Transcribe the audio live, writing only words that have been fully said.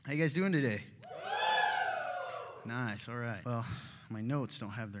How you guys doing today? Nice, all right. Well, my notes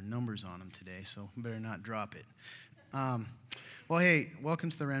don't have their numbers on them today, so I better not drop it. Well, hey, welcome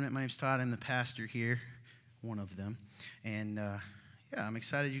to the Remnant. My name's Todd. I'm the pastor here, one of them. And yeah, I'm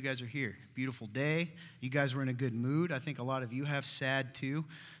excited you guys are here. Beautiful day. You guys were in a good mood. I think a lot of you have SAD too,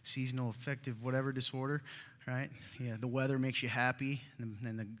 seasonal affective whatever disorder, right? Yeah, the weather makes you happy, and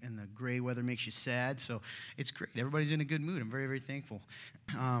the gray weather makes you sad. So it's great. Everybody's in a good mood. I'm very, very thankful.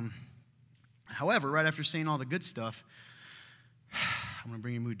 However, right after saying all the good stuff, I'm going to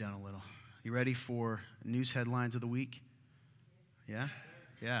bring your mood down a little. You ready for news headlines of the week? Yeah?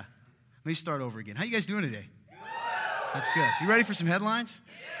 Yeah. Let me start over again. How you guys doing today? That's good. You ready for some headlines?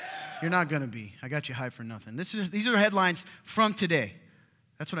 You're not going to be. I got you hyped for nothing. These are headlines from today.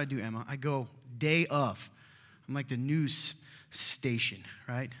 That's what I do, Emma. I go day of. I'm like the news station,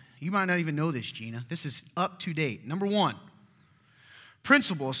 right? You might not even know this, Gina. This is up to date. Number one,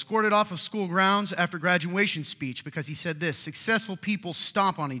 principal escorted off of school grounds after graduation speech because he said this: successful people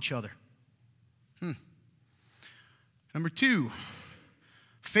stomp on each other. Number two,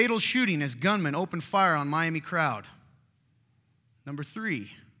 fatal shooting as gunmen open fire on Miami crowd. Number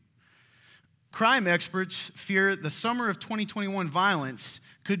three, crime experts fear the summer of 2021 violence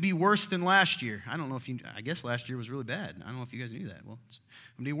could be worse than last year. I guess last year was really bad. I don't know if you guys knew that. Well, it's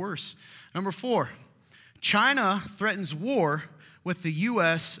going to be worse. Number four, China threatens war with the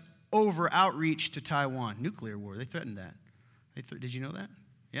U.S. over outreach to Taiwan. Nuclear war. They threatened that. Did you know that?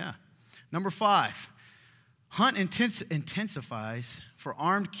 Yeah. Number five, hunt intensifies for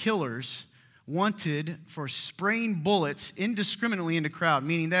armed killers wanted for spraying bullets indiscriminately into crowd,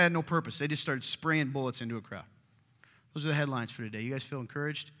 meaning they had no purpose. They just started spraying bullets into a crowd. Those are the headlines for today. You guys feel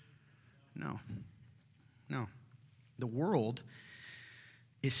encouraged? No. The world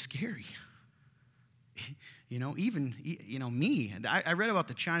is scary. Even me. I read about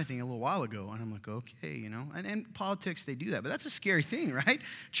the China thing a little while ago, and I'm like, okay, And politics, they do that. But that's a scary thing, right?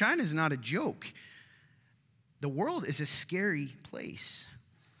 China's not a joke. The world is a scary place.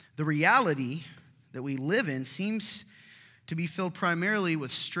 The reality that we live in seems to be filled primarily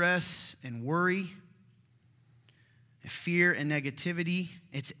with stress and worry, fear and negativity.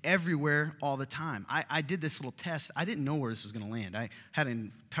 It's everywhere all the time. I did this little test. I didn't know where this was going to land. I had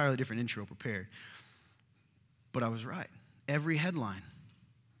an entirely different intro prepared. But I was right. Every headline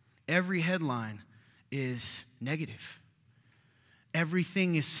is negative.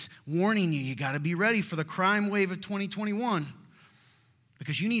 Everything is warning you got to be ready for the crime wave of 2021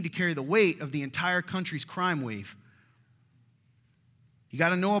 because you need to carry the weight of the entire country's crime wave. You got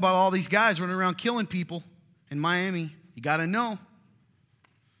to know about all these guys running around killing people in Miami. You got to know.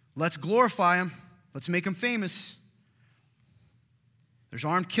 Let's glorify them. Let's make them famous. There's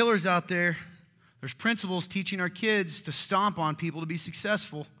armed killers out there. There's principals teaching our kids to stomp on people to be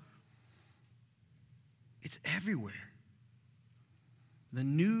successful. It's everywhere. The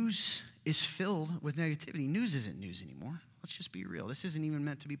news is filled with negativity. News isn't news anymore. Let's just be real. This isn't even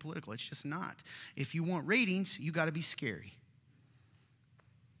meant to be political. It's just not. If you want ratings, you got to be scary.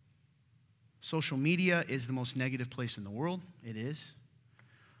 Social media is the most negative place in the world. It is.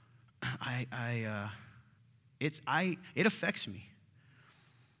 It affects me.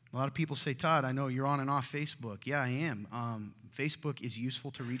 A lot of people say, Todd, I know you're on and off Facebook. Yeah, I am. Facebook is useful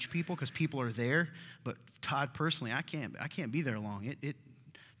to reach people because people are there. But Todd, personally, I can't be there long. It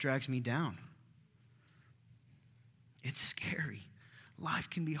drags me down. It's scary. Life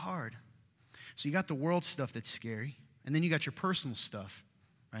can be hard. So you got the world stuff that's scary, and then you got your personal stuff,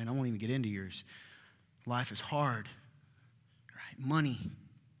 right? I won't even get into yours. Life is hard, right? Money,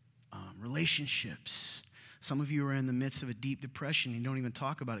 relationships. Some of you are in the midst of a deep depression. You don't even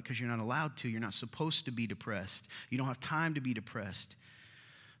talk about it because you're not allowed to. You're not supposed to be depressed. You don't have time to be depressed.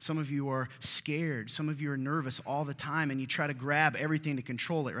 Some of you are scared. Some of you are nervous all the time, and you try to grab everything to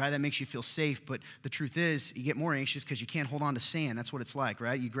control it, right? That makes you feel safe, but the truth is you get more anxious because you can't hold on to sand. That's what it's like,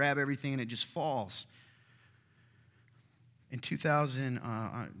 right? You grab everything, and it just falls. In 2000,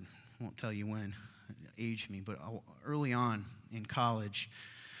 I won't tell you when, it aged me, but early on in college,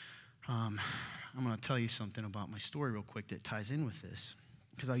 I'm going to tell you something about my story real quick that ties in with this,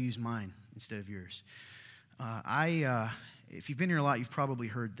 because I'll use mine instead of yours. If you've been here a lot, you've probably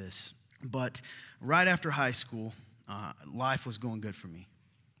heard this, but right after high school, life was going good for me,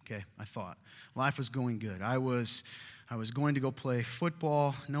 okay? I thought. Life was going good. I was going to go play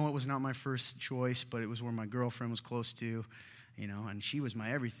football. No, it was not my first choice, but it was where my girlfriend was close to, and she was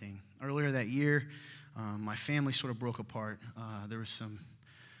my everything. Earlier that year, my family sort of broke apart. There was some,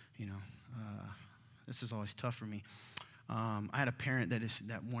 this is always tough for me. I had a parent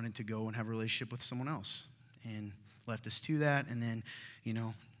that wanted to go and have a relationship with someone else and left us to that. And then,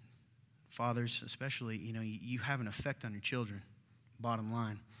 fathers especially, you have an effect on your children, bottom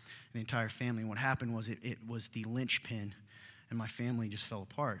line, the entire family. And what happened was it was the linchpin, and my family just fell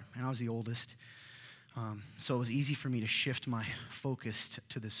apart. And I was the oldest, so it was easy for me to shift my focus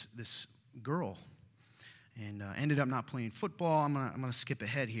to this girl. And ended up not playing football. I'm gonna skip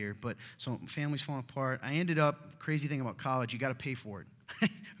ahead here, but so family's falling apart. I ended up, crazy thing about college, you got to pay for it.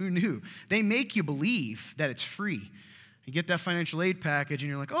 Who knew? They make you believe that it's free. You get that financial aid package, and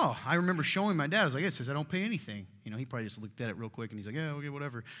you're like, oh, I remember showing my dad. I was like, it says I don't pay anything. He probably just looked at it real quick, and he's like, yeah, okay,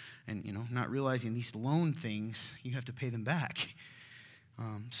 whatever. And not realizing these loan things, you have to pay them back.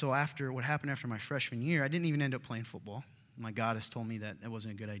 So what happened after my freshman year, I didn't even end up playing football. My goddess told me that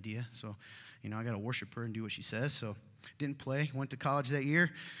wasn't a good idea. So, I got to worship her and do what she says. So, didn't play. Went to college that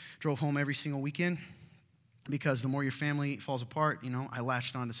year. Drove home every single weekend because the more your family falls apart, I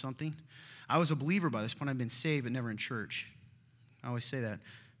latched onto something. I was a believer by this point. I've been saved, but never in church. I always say that.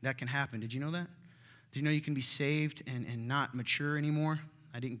 That can happen. Did you know that? Did you know you can be saved and not mature anymore?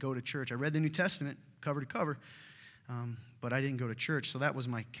 I didn't go to church. I read the New Testament cover to cover, but I didn't go to church. So that was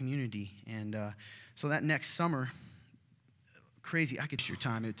my community. And so that next summer, crazy. I could share your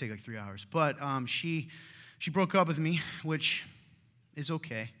time. It would take like 3 hours. But she broke up with me, which is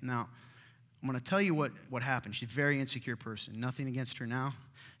okay. Now, I'm going to tell you what happened. She's a very insecure person. Nothing against her now.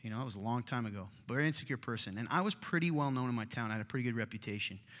 It was a long time ago. Very insecure person. And I was pretty well known in my town. I had a pretty good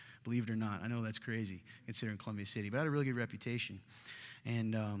reputation, believe it or not. I know that's crazy considering Columbia City, but I had a really good reputation.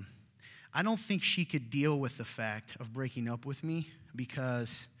 And I don't think she could deal with the fact of breaking up with me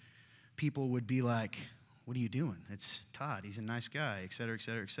because people would be like, what are you doing? It's Todd. He's a nice guy, et cetera, et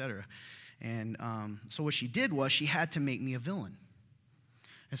cetera, et cetera. And so what she did was she had to make me a villain.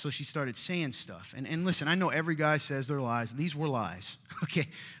 And so she started saying stuff. And listen, I know every guy says they're lies. These were lies, okay?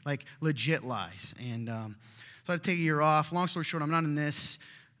 Like legit lies. And so I had to take a year off. Long story short, I'm not in this.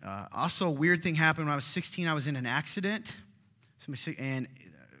 Also, a weird thing happened when I was 16. I was in an accident. And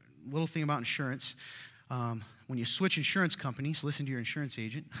a little thing about insurance. When you switch insurance companies, listen to your insurance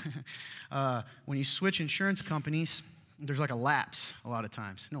agent. When you switch insurance companies, there's like a lapse a lot of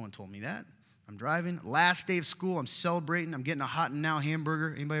times. No one told me that. I'm driving. Last day of school, I'm celebrating. I'm getting a Hot and Now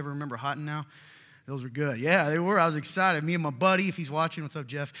hamburger. Anybody ever remember Hot and Now? Those were good. Yeah, they were. I was excited. Me and my buddy, if he's watching, what's up,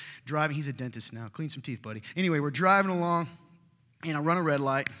 Jeff? Driving. He's a dentist now. Clean some teeth, buddy. Anyway, we're driving along, and I run a red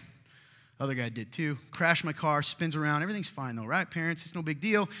light. Other guy did too. Crash my car, spins around. Everything's fine though, right, parents? It's no big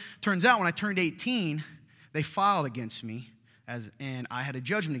deal. Turns out when I turned 18, they filed against me, and I had a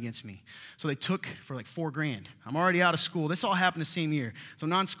judgment against me. So they took for like $4,000. I'm already out of school. This all happened the same year. So I'm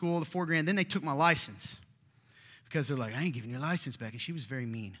not in school, the $4,000. Then they took my license because they're like, I ain't giving your license back. And she was very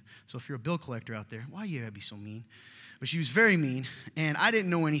mean. So if you're a bill collector out there, why you gotta be so mean? But she was very mean, and I didn't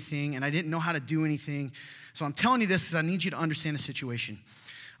know anything, and I didn't know how to do anything. So I'm telling you this because I need you to understand the situation.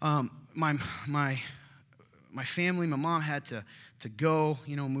 My family, my mom had to go,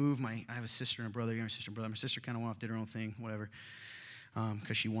 move. I have a sister and a brother. My sister kind of went off, did her own thing, whatever,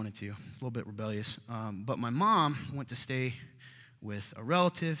 because she wanted to. It's a little bit rebellious. But my mom went to stay with a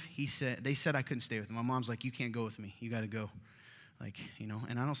relative. They said I couldn't stay with him. My mom's like, you can't go with me. You got to go.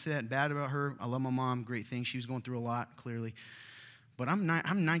 And I don't say that bad about her. I love my mom, great thing. She was going through a lot, clearly. But I'm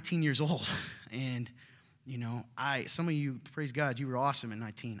 19 years old, and some of you, praise God, you were awesome at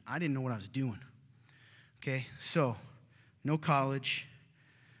 19. I didn't know what I was doing. Okay, so no college,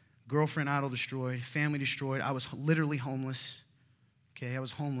 girlfriend idol destroyed, family destroyed. I was literally homeless. Okay, I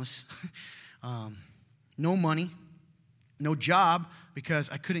was homeless. No money, no job because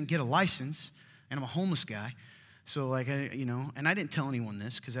I couldn't get a license, and I'm a homeless guy. So and I didn't tell anyone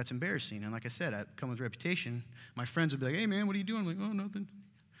this because that's embarrassing. And like I said, I come with reputation. My friends would be like, hey man, what are you doing? I'm like, oh, nothing.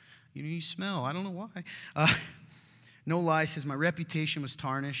 You smell. I don't know why. No license. My reputation was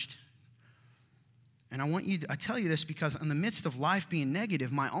tarnished. And I tell you this because in the midst of life being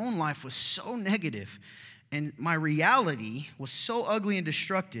negative, my own life was so negative, and my reality was so ugly and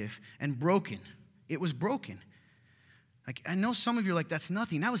destructive and broken. It was broken. I know some of you are like, that's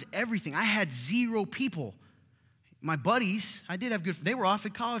nothing. That was everything. I had 0 people. My buddies, I did have good, they were off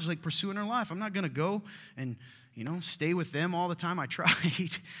at college, pursuing their life. I'm not going to go and, stay with them all the time. I tried.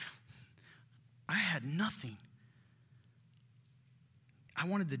 I had nothing. I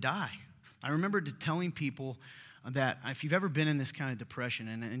wanted to die. I remember telling people that if you've ever been in this kind of depression,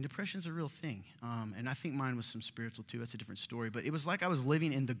 and depression's a real thing, and I think mine was some spiritual too, that's a different story, but it was like I was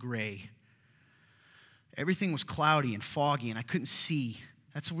living in the gray. Everything was cloudy and foggy, and I couldn't see.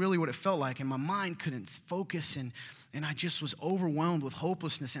 That's really what it felt like, and my mind couldn't focus, and I just was overwhelmed with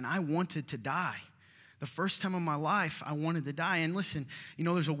hopelessness, and I wanted to die. The first time in my life, I wanted to die. And listen,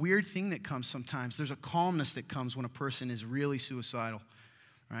 there's a weird thing that comes sometimes. There's a calmness that comes when a person is really suicidal,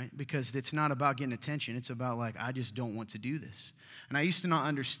 right? Because it's not about getting attention. It's about like, I just don't want to do this. And I used to not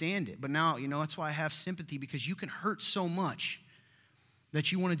understand it. But now, that's why I have sympathy, because you can hurt so much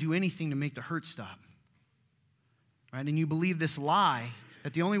that you want to do anything to make the hurt stop, right? And you believe this lie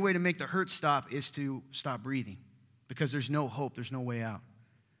that the only way to make the hurt stop is to stop breathing, because there's no hope, there's no way out.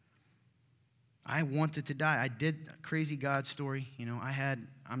 I wanted to die. I did a crazy God story.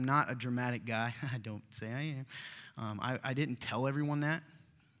 I'm not a dramatic guy. I don't say I am. I didn't tell everyone that.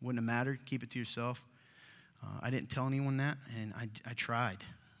 Wouldn't have mattered. Keep it to yourself. I didn't tell anyone that, and I tried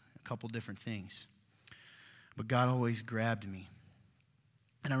a couple different things. But God always grabbed me.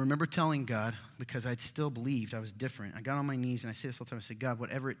 And I remember telling God, because I'd still believed I was different, I got on my knees and I say this all the time. I said, God,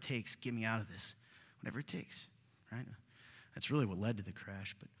 whatever it takes, get me out of this. Whatever it takes, right? That's really what led to the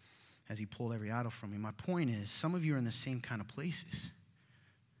crash, but as he pulled every idol from me. My point is, some of you are in the same kind of places.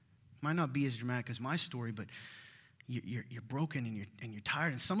 Might not be as dramatic as my story, but you're broken and you're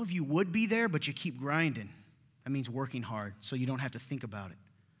tired. And some of you would be there, but you keep grinding. That means working hard, so you don't have to think about it.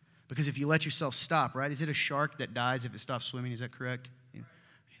 Because if you let yourself stop, right? Is it a shark that dies if it stops swimming? Is that correct?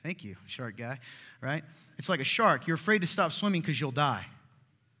 Thank you, shark guy, right? It's like a shark. You're afraid to stop swimming because you'll die.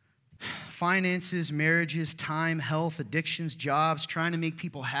 Finances, marriages, time, health, addictions, jobs, trying to make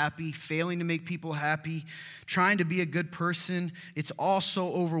people happy, failing to make people happy, trying to be a good person. It's all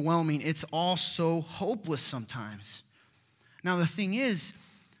so overwhelming. It's all so hopeless sometimes. Now, the thing is,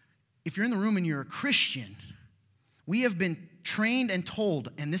 if you're in the room and you're a Christian, we have been trained and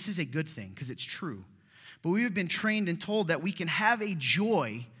told, and this is a good thing because it's true, but we have been trained and told that we can have a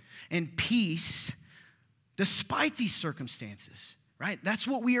joy and peace despite these circumstances, right? That's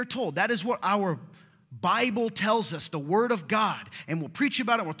what we are told. That is what our Bible tells us, the Word of God. And we'll preach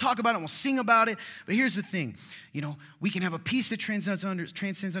about it, we'll talk about it, we'll sing about it. But here's the thing, we can have a peace that transcends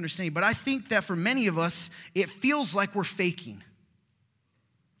understanding. But I think that for many of us, it feels like we're faking.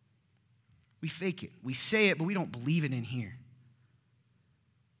 We fake it. We say it, but we don't believe it in here.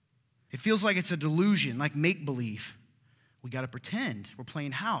 It feels like it's a delusion, like make-believe. We got to pretend. We're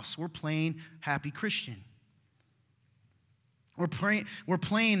playing house. We're playing happy Christian. We're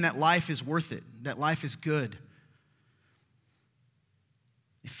playing that life is worth it, that life is good.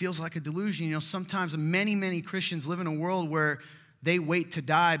 It feels like a delusion. Sometimes many, many Christians live in a world where they wait to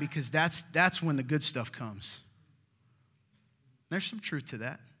die because that's when the good stuff comes. There's some truth to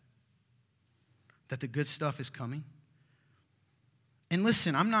that the good stuff is coming. And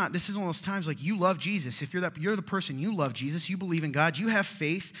listen, this is one of those times like you love Jesus. If you're the person, you love Jesus, you believe in God, you have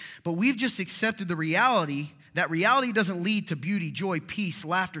faith, but we've just accepted the reality. That reality doesn't lead to beauty, joy, peace,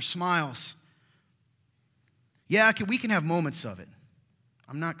 laughter, smiles. Yeah, we can have moments of it.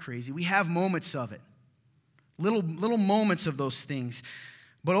 I'm not crazy. We have moments of it. Little moments of those things.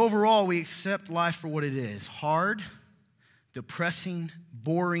 But overall, we accept life for what it is. Hard, depressing,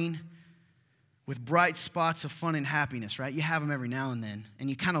 boring, with bright spots of fun and happiness, right? You have them every now and then, and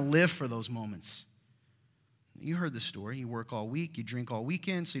you kind of live for those moments. You heard the story. You work all week, you drink all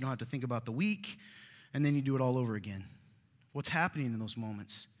weekend, so you don't have to think about the week, and then you do it all over again. What's happening in those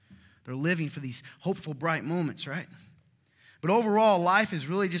moments? They're living for these hopeful, bright moments, right? But overall, life is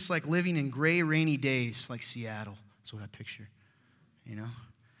really just like living in gray, rainy days, like Seattle. That's what I picture,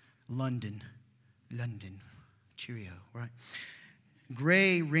 London, cheerio, right?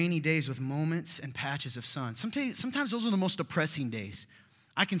 Gray, rainy days with moments and patches of sun. Sometimes those are the most depressing days.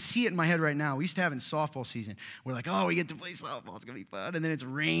 I can see it in my head right now. We used to have in softball season. We're like, we get to play softball. It's going to be fun. And then it's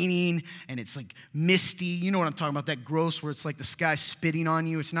raining, and it's like misty. You know what I'm talking about, that gross where it's like the sky spitting on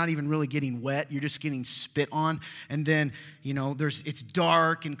you. It's not even really getting wet. You're just getting spit on. And then, it's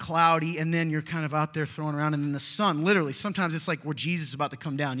dark and cloudy, and then you're kind of out there throwing around. And then the sun, literally, sometimes it's like where Jesus is about to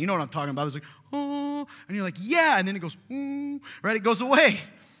come down. You know what I'm talking about. It's like, oh, and you're like, yeah. And then it goes, ooh, right? It goes away.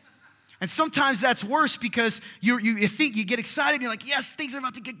 And sometimes that's worse because you think you get excited and you're like, yes, things are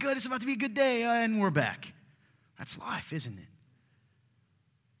about to get good. It's about to be a good day. And we're back. That's life, isn't it?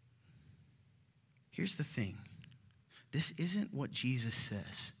 Here's the thing. This isn't what Jesus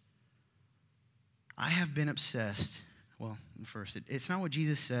says. I have been obsessed. Well, first, it's not what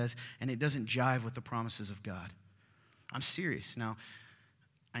Jesus says, and it doesn't jive with the promises of God. I'm serious. Now,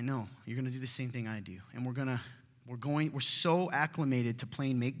 I know you're going to do the same thing I do, and we're so acclimated to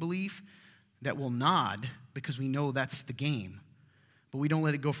playing make-believe that we'll nod because we know that's the game. But we don't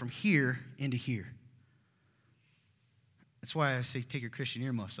let it go from here into here. That's why I say take your Christian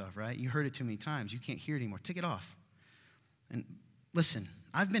earmuffs off, right? You heard it too many times. You can't hear it anymore. Take it off. And listen,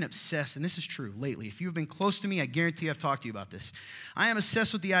 I've been obsessed, and this is true lately. If you've been close to me, I guarantee I've talked to you about this. I am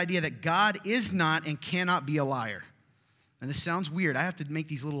obsessed with the idea that God is not and cannot be a liar. And this sounds weird. I have to make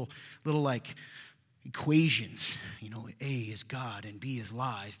these little like equations. A is God and B is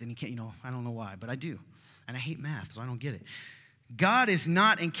lies. Then you can't, I don't know why, but I do. And I hate math, so I don't get it. God is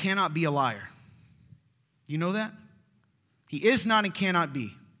not and cannot be a liar. You know that? He is not and cannot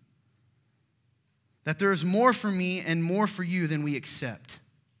be. That there is more for me and more for you than we accept.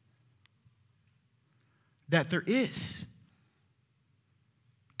 That there is.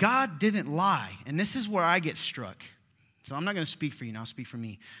 God didn't lie. And this is where I get struck. So I'm not going to speak for you now, I'll speak for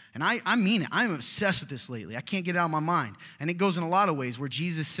me. And I mean it. I'm obsessed with this lately. I can't get it out of my mind. And it goes in a lot of ways where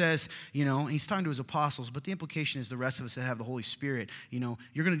Jesus says, he's talking to his apostles, but the implication is the rest of us that have the Holy Spirit, you're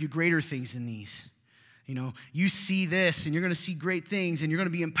going to do greater things than these. You see this and you're going to see great things and you're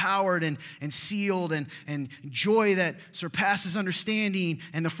going to be empowered and sealed and joy that surpasses understanding.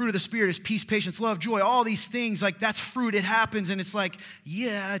 And the fruit of the Spirit is peace, patience, love, joy, all these things. Like that's fruit. It happens. And it's like,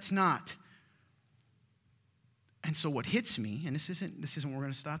 yeah, it's not. And so what hits me, and this isn't where we're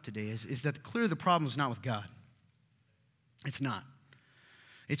going to stop today, is that clearly the problem is not with God. It's not.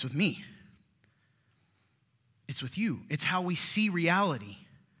 It's with me. It's with you. It's how we see reality.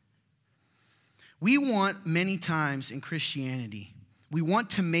 We want many times in Christianity, we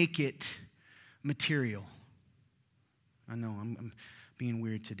want to make it material. I know I'm being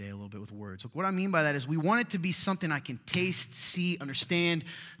weird today a little bit with words. Look, what I mean by that is we want it to be something I can taste, see, understand,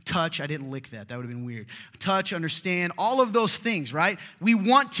 touch. I didn't lick that. That would have been weird. Touch, understand, all of those things, right? We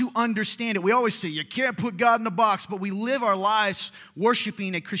want to understand it. We always say you can't put God in a box, but we live our lives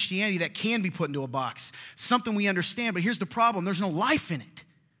worshiping a Christianity that can be put into a box. Something we understand, but here's the problem. There's no life in it.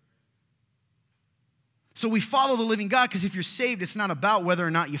 So we follow the living God because if you're saved, it's not about whether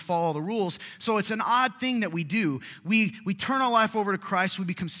or not you follow the rules. So it's an odd thing that we do. We turn our life over to Christ. We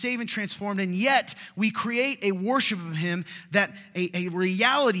become saved and transformed, and yet we create a worship of him, that a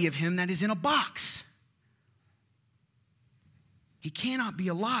reality of him that is in a box. He cannot be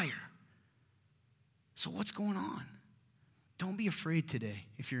a liar. So what's going on? Don't be afraid today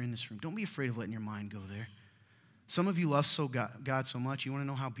if you're in this room. Don't be afraid of letting your mind go there. Some of you love God so much, you want to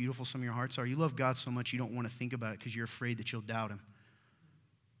know how beautiful some of your hearts are? You love God so much you don't want to think about it because you're afraid that you'll doubt him.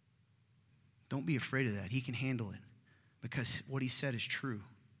 Don't be afraid of that. He can handle it because what he said is true.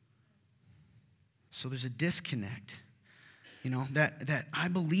 So there's a disconnect, that I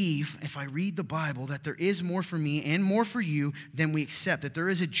believe if I read the Bible that there is more for me and more for you than we accept, that there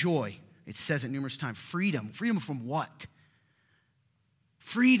is a joy. It says it numerous times. Freedom. Freedom from what?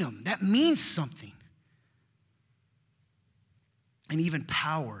 Freedom. That means something. And even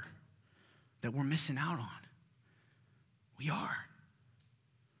power that we're missing out on. We are.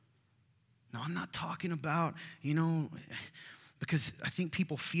 Now, I'm not talking about, because I think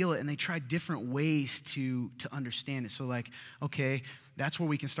people feel it and they try different ways to understand it. So like, okay, that's where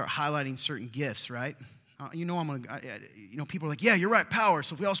we can start highlighting certain gifts, right? People are like, yeah, you're right, power.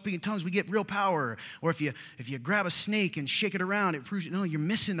 So if we all speak in tongues, we get real power. Or if you grab a snake and shake it around, it proves, no, you're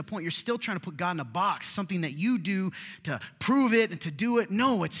missing the point. You're still trying to put God in a box, something that you do to prove it and to do it.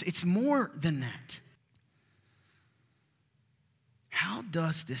 No, it's more than that. How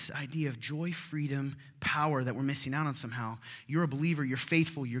does this idea of joy, freedom, power that we're missing out on somehow? You're a believer, you're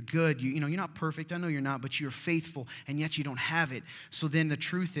faithful, you're good. You're not perfect. I know you're not, but you're faithful, and yet you don't have it. So then the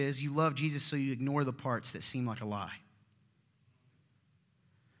truth is you love Jesus, so you ignore the parts that seem like a lie.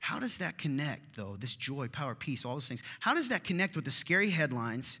 How does that connect, though? This joy, power, peace, all those things. How does that connect with the scary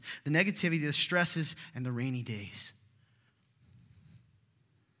headlines, the negativity, the stresses, and the rainy days?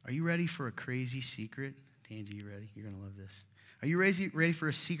 Are you ready for a crazy secret? Tangie, you ready? You're going to love this. Are you ready for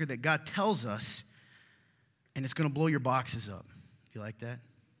a secret that God tells us, and it's going to blow your boxes up? Do you like that?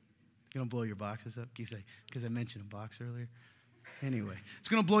 It's going to blow your boxes up? Because I mentioned a box earlier. Anyway, it's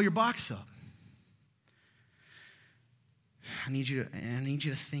going to blow your box up. I need you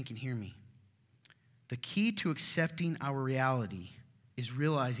to think and hear me. The key to accepting our reality is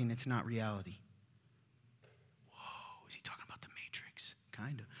realizing it's not reality. Whoa, is he talking about the Matrix?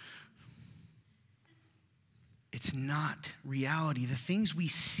 Kind of. It's not reality. The things we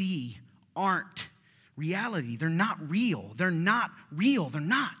see aren't reality. They're not real. They're not real. They're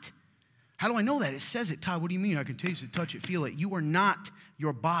not. How do I know that? It says it. Todd, what do you mean? I can taste it, touch it, feel it. You are not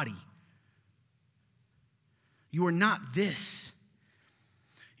your body. You are not this.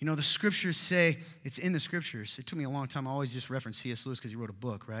 The scriptures say, it's in the scriptures. It took me a long time. I always just reference C.S. Lewis because he wrote a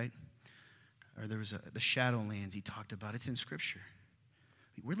book, right? Or there was the Shadowlands he talked about. It's in scripture.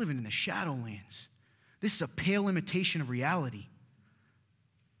 We're living in the Shadowlands. This is a pale imitation of reality.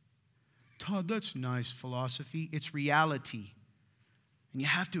 Todd, that's nice philosophy. It's reality. And you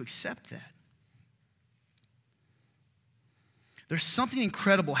have to accept that. There's something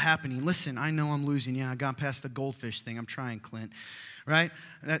incredible happening. Listen, I know I'm losing. Yeah, I got past the goldfish thing. I'm trying, Clint, right?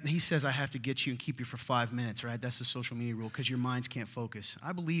 He says I have to get you and keep you for 5 minutes, right? That's the social media rule because your minds can't focus.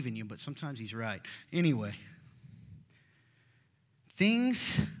 I believe in you, but sometimes he's right. Anyway,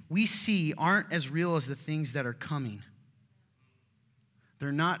 things we see aren't as real as the things that are coming.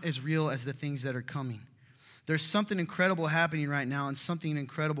 They're not as real as the things that are coming. There's something incredible happening right now and something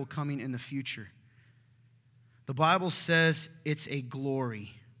incredible coming in the future. The Bible says it's a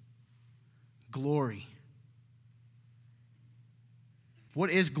glory. Glory. What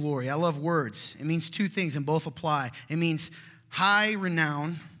is glory? I love words. It means two things and both apply. It means high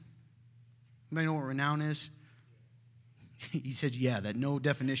renown. Anybody know what renown is? He said, yeah, that no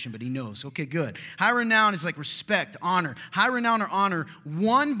definition, but he knows. Okay, good. High renown is like respect, honor. High renown or honor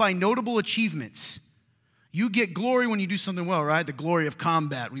won by notable achievements. You get glory when you do something well, right? The glory of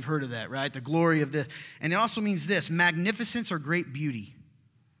combat. We've heard of that, right? The glory of this. And it also means this, magnificence or great beauty.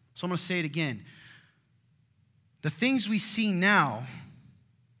 So I'm going to say it again. The things we see now,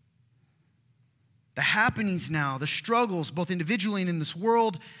 the happenings now, the struggles, both individually and in this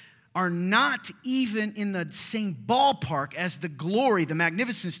world, are not even in the same ballpark as the glory, the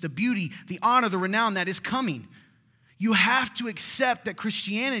magnificence, the beauty, the honor, the renown that is coming. You have to accept that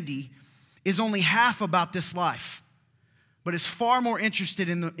Christianity is only half about this life, but is far more interested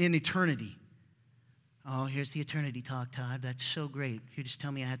in eternity. Oh, here's the eternity talk, Todd. That's so great. You just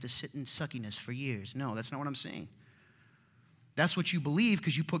tell me I have to sit in suckiness for years. No, that's not what I'm saying. That's what you believe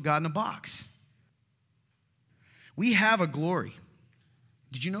because you put God in a box. We have a glory.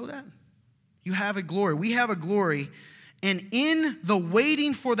 Did you know that? You have a glory. We have a glory. And in the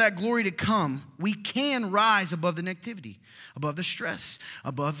waiting for that glory to come, we can rise above the negativity, above the stress,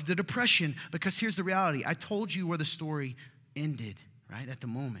 above the depression. Because here's the reality. I told you where the story ended, right? At the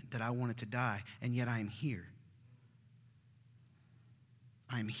moment that I wanted to die, and yet I am here.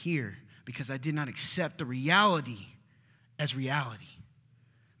 I am here because I did not accept the reality as reality.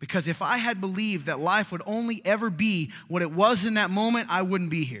 Because if I had believed that life would only ever be what it was in that moment, I wouldn't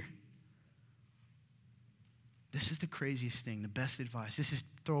be here. This is the craziest thing, the best advice. This is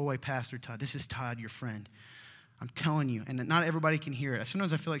throwaway Pastor Todd. This is Todd, your friend. I'm telling you, and not everybody can hear it.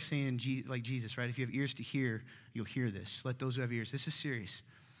 Sometimes I feel like saying like Jesus, right? If you have ears to hear, you'll hear this. Let those who have ears. This is serious.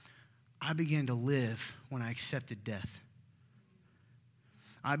 I began to live when I accepted death.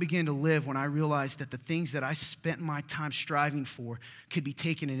 I began to live when I realized that the things that I spent my time striving for could be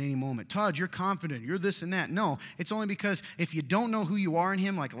taken at any moment. Todd, you're confident. You're this and that. No, it's only because if you don't know who you are in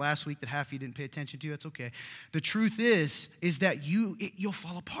him, like last week that half of you didn't pay attention to, that's okay. The truth is that you'll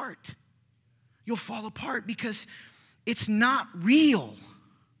fall apart. You'll fall apart because it's not real.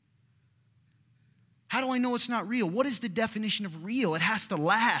 How do I know it's not real? What is the definition of real? It has to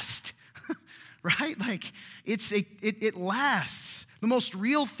last. Right? Like, it lasts. The most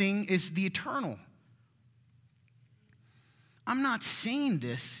real thing is the eternal. I'm not saying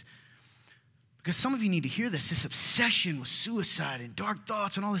this because some of you need to hear this obsession with suicide and dark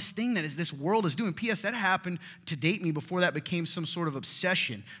thoughts and all this thing that this world is doing. P.S., that happened to date me before that became some sort of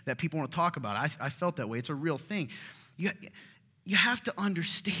obsession that people want to talk about. I felt that way. It's a real thing. You have to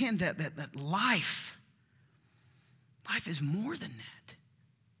understand that life is more than that.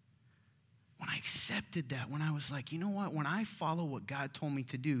 When I accepted that, when I was like, you know what? When I follow what God told me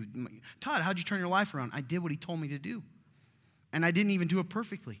to do, Todd, how'd you turn your life around? I did what he told me to do. And I didn't even do it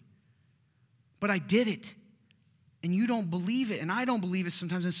perfectly. But I did it. And you don't believe it, and I don't believe it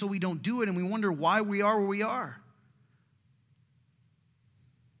sometimes, and so we don't do it, and we wonder why we are where we are.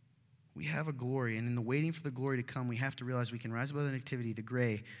 We have a glory, and in the waiting for the glory to come, we have to realize we can rise above the negativity, the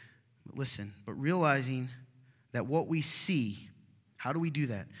gray. But listen, realizing that what we see, how do we do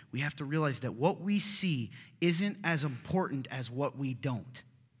that? We have to realize that what we see isn't as important as what we don't.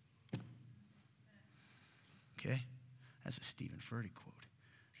 Okay? That's a Stephen Furtick quote.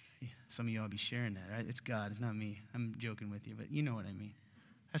 Yeah, some of y'all be sharing that, right? It's God, it's not me. I'm joking with you, but you know what I mean.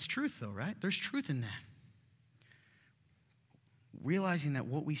 That's truth, though, right? There's truth in that. Realizing that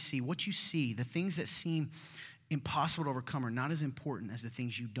what we see, what you see, the things that seem impossible to overcome are not as important as the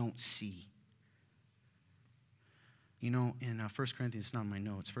things you don't see. You know, in 1 Corinthians, it's not in my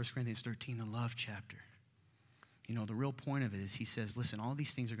notes, 1 Corinthians 13, the love chapter. You know, the real point of it is he says, listen, all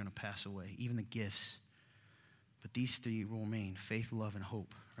these things are going to pass away, even the gifts. But these three will remain, faith, love, and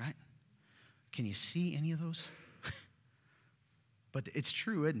hope, right? Can you see any of those? But it's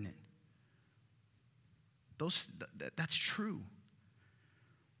true, isn't it? That's true.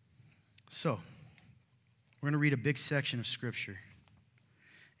 So, we're going to read a big section of Scripture.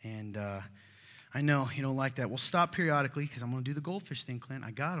 And I know you don't like that. We'll stop periodically because I'm going to do the goldfish thing, Clint.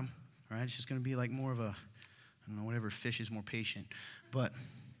 I got them. All right, it's just going to be like more of an don't know, whatever fish is more patient. But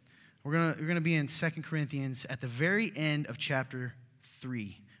we're gonna be in 2 Corinthians at the very end of chapter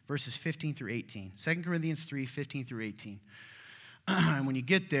 3, verses 15 through 18. 2 Corinthians 3, 15 through 18. And when you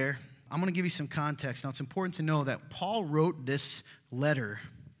get there, I'm going to give you some context. Now, it's important to know that Paul wrote this letter.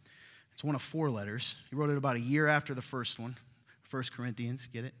 It's one of 4 letters. He wrote it about a year after the first one, 1 Corinthians,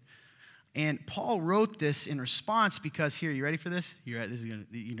 get it? And Paul wrote this in response because, here, you ready for this? You're not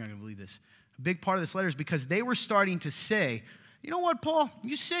going to believe this. A big part of this letter is because they were starting to say, you know what, Paul?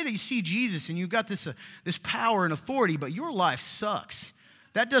 You say that you see Jesus and you've got this power and authority, but your life sucks.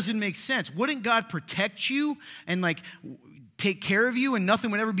 That doesn't make sense. Wouldn't God protect you and take care of you and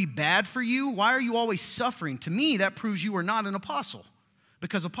nothing would ever be bad for you? Why are you always suffering? To me, that proves you are not an apostle,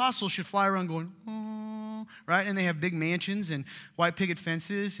 because apostles should fly around going, oh, right? And they have big mansions and white picket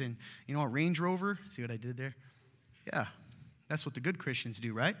fences and, a Range Rover. See what I did there? Yeah, that's what the good Christians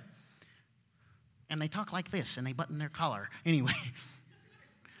do, right? And they talk like this and they button their collar. Anyway.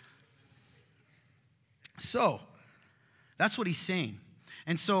 So, that's what he's saying.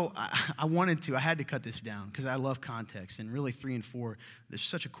 And so I had to cut this down because I love context. And really 3 and 4, there's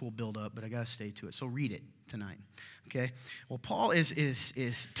such a cool build-up, but I got to stay to it. So read it tonight, okay? Well, Paul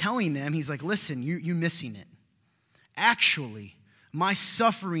is telling them, he's like, listen, you're missing it. Actually, my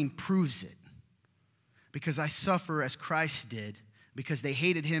suffering proves it. Because I suffer as Christ did. Because they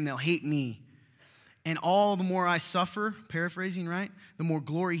hated him, they'll hate me. And all the more I suffer, paraphrasing, right? The more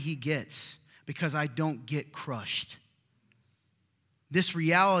glory he gets. Because I don't get crushed. This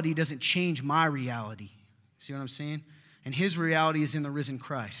reality doesn't change my reality. See what I'm saying? And his reality is in the risen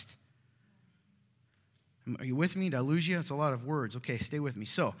Christ. Are you with me? Did I lose you? It's a lot of words. Okay, stay with me.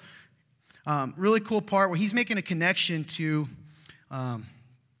 So, really cool part where he's making a connection to and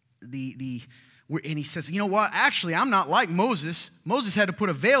he says, you know what? Actually, I'm not like Moses. Moses had to put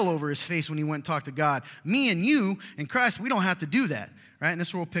a veil over his face when he went and talked to God. Me and you and Christ, we don't have to do that. Right? And this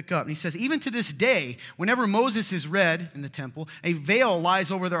is where we'll pick up. And he says, even to this day, whenever Moses is read in the temple, a veil lies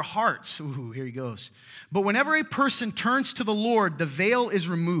over their hearts. Ooh, here he goes. But whenever a person turns to the Lord, the veil is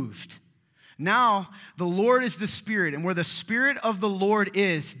removed. Now, the Lord is the Spirit, and where the Spirit of the Lord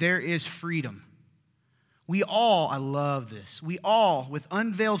is, there is freedom. We all, I love this, we all, with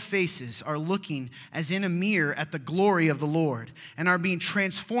unveiled faces, are looking as in a mirror at the glory of the Lord and are being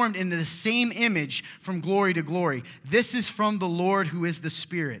transformed into the same image from glory to glory. This is from the Lord who is the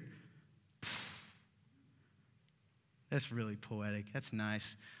Spirit. That's really poetic. That's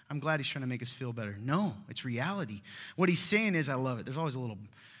nice. I'm glad he's trying to make us feel better. No, it's reality. What he's saying is, I love it. There's always a little,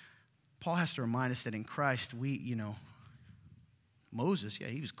 Paul has to remind us that in Christ, Moses, yeah,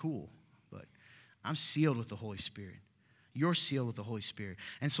 he was cool. I'm sealed with the Holy Spirit. You're sealed with the Holy Spirit.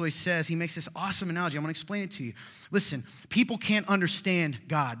 And so he makes this awesome analogy. I'm going to explain it to you. Listen, people can't understand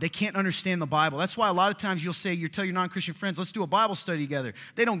God. They can't understand the Bible. That's why a lot of times you'll say, tell your non-Christian friends, let's do a Bible study together.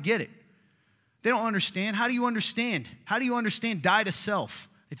 They don't get it. They don't understand. How do you understand? How do you understand die to self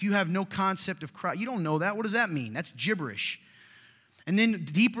if you have no concept of Christ? You don't know that. What does that mean? That's gibberish. And then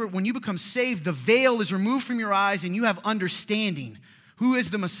deeper, when you become saved, the veil is removed from your eyes and you have understanding. Who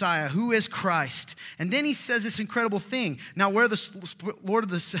is the Messiah? Who is Christ? And then he says this incredible thing. Now, where the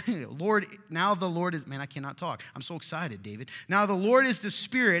Lord is, man, I cannot talk. I'm so excited, David. Now the Lord is the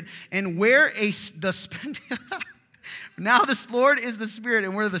Spirit, and now this Lord is the Spirit,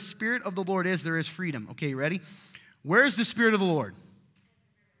 and where the Spirit of the Lord is, there is freedom. Okay, you ready? Where is the Spirit of the Lord?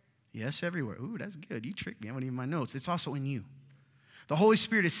 Yes, everywhere. Ooh, that's good. You tricked me. I went in my notes. It's also in you. The Holy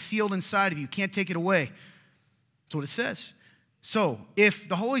Spirit is sealed inside of you. Can't take it away. That's what it says. So, if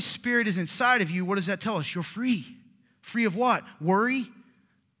the Holy Spirit is inside of you, what does that tell us? You're free. Free of what? Worry?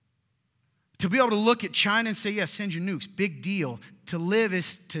 To be able to look at China and say, yeah, send your nukes. Big deal. To live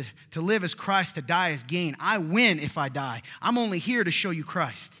is Christ, to die is gain. I win if I die. I'm only here to show you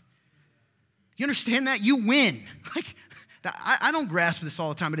Christ. You understand that? You win. I don't grasp this all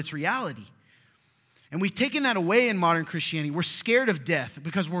the time, but it's reality. And we've taken that away in modern Christianity. We're scared of death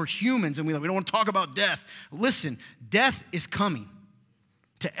because we're humans and we don't want to talk about death. Listen, death is coming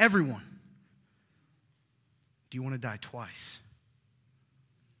to everyone. Do you want to die twice?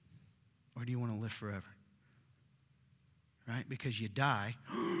 Or do you want to live forever? Right? Because you die,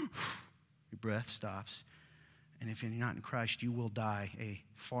 your breath stops. And if you're not in Christ, you will die a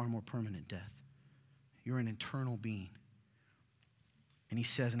far more permanent death. You're an eternal being. And he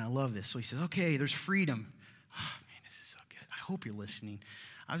says, and I love this, so he says, okay, there's freedom. Oh, man, this is so good. I hope you're listening.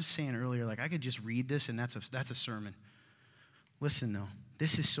 I was saying earlier, I could just read this, and that's a sermon. Listen, though,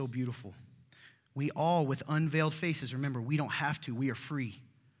 this is so beautiful. We all, with unveiled faces, remember, we don't have to. We are free.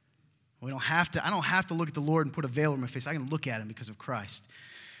 We don't have to. I don't have to look at the Lord and put a veil over my face. I can look at him because of Christ.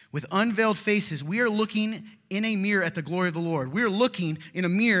 With unveiled faces, we are looking in a mirror at the glory of the Lord. We are looking in a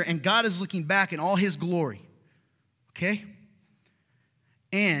mirror, and God is looking back in all his glory. Okay?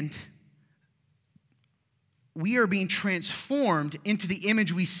 And we are being transformed into the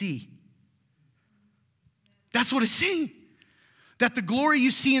image we see. That's what it's saying. That the glory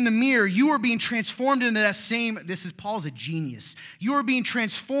you see in the mirror, you are being transformed into that same, Paul's a genius. You are being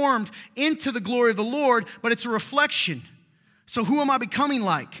transformed into the glory of the Lord, but it's a reflection. So who am I becoming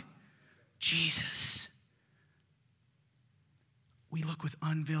like? Jesus. We look with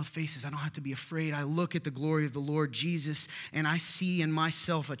unveiled faces. I don't have to be afraid. I look at the glory of the Lord Jesus, and I see in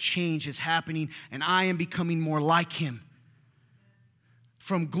myself a change is happening, and I am becoming more like him.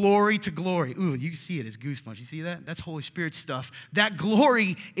 From glory to glory. Ooh, you see it as goosebumps. You see that? That's Holy Spirit stuff. That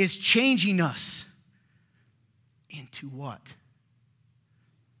glory is changing us into what?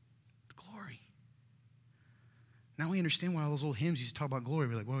 The glory. Now we understand why all those old hymns used to talk about glory.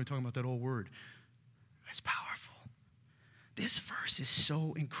 We're like, why are we talking about that old word? It's powerful. This verse is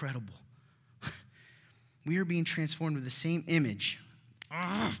so incredible. We are being transformed with the same image.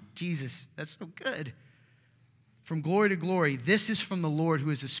 Jesus, that's so good. From glory to glory, this is from the Lord who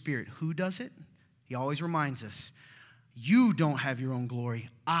is the Spirit. Who does it? He always reminds us. You don't have your own glory.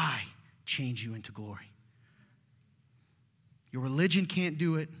 I change you into glory. Your religion can't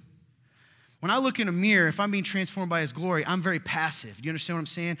do it. When I look in a mirror, if I'm being transformed by his glory, I'm very passive. Do you understand what I'm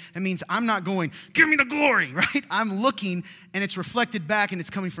saying? That means I'm not going, give me the glory, right? I'm looking, and it's reflected back, and it's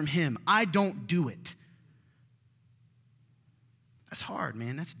coming from him. I don't do it. That's hard,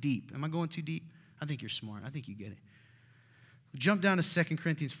 man. That's deep. Am I going too deep? I think you're smart. I think you get it. Jump down to 2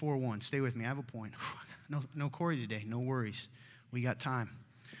 Corinthians 4:1. Stay with me. I have a point. No Corey today. No worries. We got time.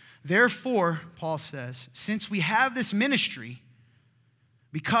 Therefore, Paul says, since we have this ministry,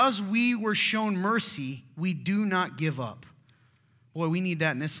 because we were shown mercy, we do not give up. Boy, we need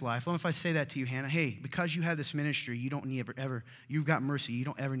that in this life. Well, if I say that to you, Hannah, hey, because you have this ministry, you don't need you've got mercy. You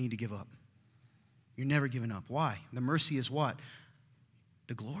don't ever need to give up. You're never giving up. Why? The mercy is what?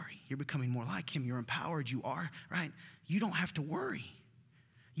 The glory. You're becoming more like him. You're empowered. You are, right? You don't have to worry.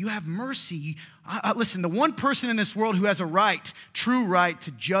 You have mercy. Listen, the one person in this world who has a right, true right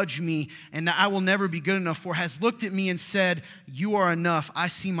to judge me and that I will never be good enough for has looked at me and said, you are enough. I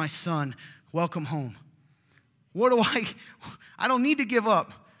see my son. Welcome home. I don't need to give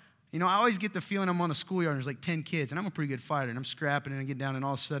up. You know, I always get the feeling I'm on a schoolyard and there's like 10 kids and I'm a pretty good fighter and I'm scrapping and I get down and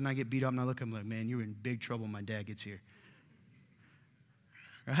all of a sudden I get beat up and I look at them like, man, you're in big trouble when my dad gets here.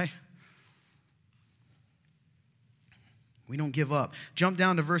 Right? We don't give up. Jump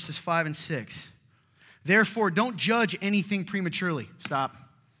down to verses 5 and 6. Therefore, don't judge anything prematurely. Stop.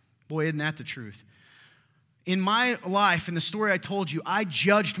 Boy, isn't that the truth? In my life, in the story I told you, I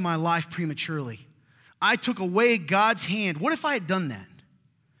judged my life prematurely. I took away God's hand. What if I had done that?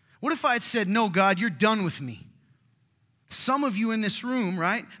 What if I had said, no, God, you're done with me? Some of you in this room,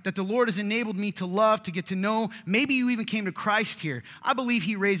 right, that the Lord has enabled me to love, to get to know. Maybe you even came to Christ here. I believe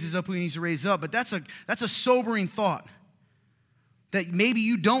he raises up who he needs to raise up, but that's a sobering thought. That maybe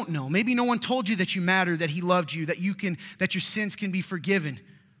you don't know. Maybe no one told you that you matter, that he loved you, that your sins can be forgiven.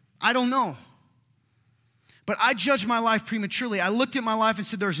 I don't know. But I judged my life prematurely. I looked at my life and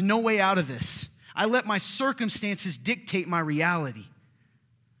said, there's no way out of this. I let my circumstances dictate my reality.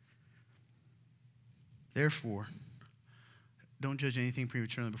 Therefore, don't judge anything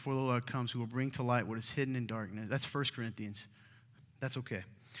prematurely before the Lord comes, who will bring to light what is hidden in darkness. That's 1 Corinthians. That's okay.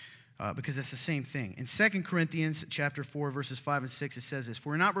 Because that's the same thing. In 2 Corinthians chapter 4, verses 5 and 6, it says this, for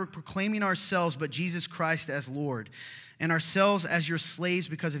we're not proclaiming ourselves, but Jesus Christ as Lord, and ourselves as your slaves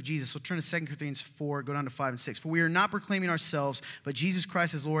because of Jesus. So turn to 2 Corinthians 4, go down to 5 and 6. For we are not proclaiming ourselves, but Jesus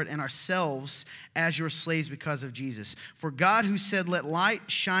Christ as Lord, and ourselves as your slaves because of Jesus. For God, who said, let light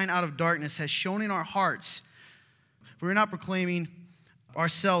shine out of darkness, has shown in our hearts. For we're not proclaiming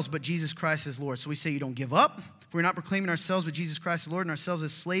ourselves, but Jesus Christ as Lord. So we say you don't give up. For we're not proclaiming ourselves, but Jesus Christ as Lord, and ourselves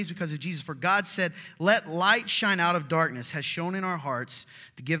as slaves because of Jesus. For God said, let light shine out of darkness, has shown in our hearts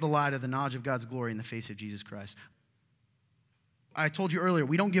to give the light of the knowledge of God's glory in the face of Jesus Christ. I told you earlier,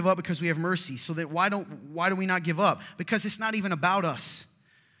 we don't give up because we have mercy. So that why do we not give up? Because it's not even about us.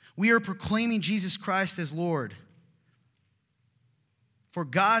 We are proclaiming Jesus Christ as Lord. For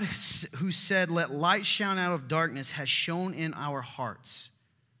God, who said, let light shine out of darkness, has shown in our hearts.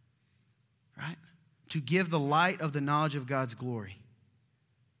 Right? To give the light of the knowledge of God's glory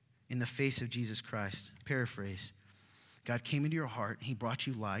in the face of Jesus Christ. Paraphrase. God came into your heart. He brought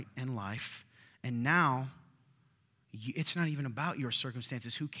you light and life. And now, it's not even about your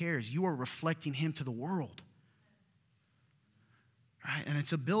circumstances. Who cares? You are reflecting him to the world. Right? And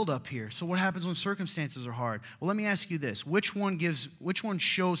it's a build-up here. So what happens when circumstances are hard? Well, let me ask you this. Which one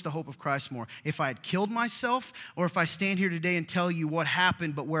shows the hope of Christ more? If I had killed myself, or if I stand here today and tell you what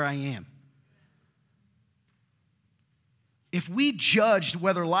happened but where I am? If we judged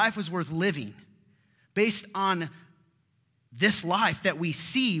whether life was worth living based on this life that we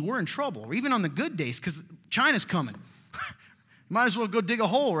see, we're in trouble. Or even on the good days, because China's coming. Might as well go dig a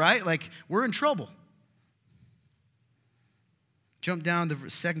hole, right? Like, we're in trouble. Jump down to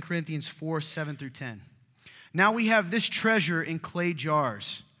 2 Corinthians 4, 7 through 10. Now we have this treasure in clay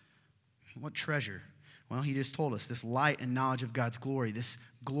jars. What treasure? Well, he just told us, this light and knowledge of God's glory, this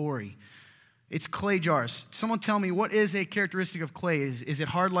glory. It's clay jars. Someone tell me, what is a characteristic of clay? Is it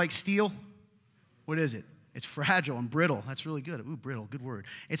hard like steel? What is it? It's fragile and brittle. That's really good. Ooh, brittle, good word.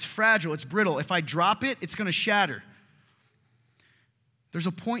 It's fragile, it's brittle. If I drop it, it's going to shatter. There's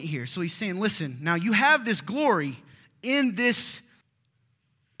a point here. So he's saying, listen, now you have this glory in this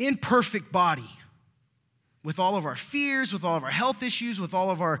imperfect body, with all of our fears, with all of our health issues, with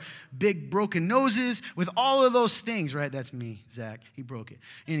all of our big broken noses, with all of those things, right? That's me, Zach. He broke it.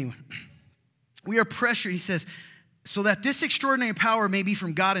 Anyway, we are pressured, he says, so that this extraordinary power may be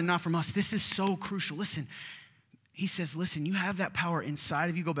from God and not from us. This is so crucial. Listen, he says, listen, you have that power inside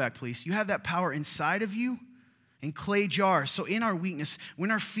of you. Go back, please. You have that power inside of you in clay jars. So in our weakness, in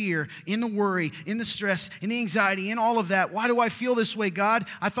our fear, in the worry, in the stress, in the anxiety, in all of that, why do I feel this way, God?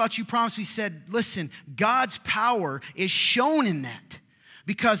 I thought you promised me, said, listen, God's power is shown in that.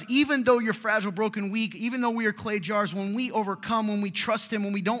 Because even though you're fragile, broken, weak, even though we are clay jars, when we overcome, when we trust him,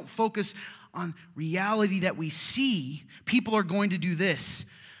 when we don't focus on reality that we see, people are going to do this.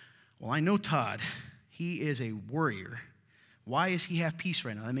 Well, I know Todd. He is a warrior. Why does he have peace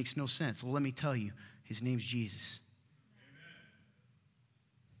right now? That makes no sense. Well, let me tell you. His name's Jesus. Amen.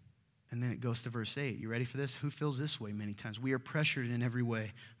 And then it goes to verse 8. You ready for this? Who feels this way many times? We are pressured in every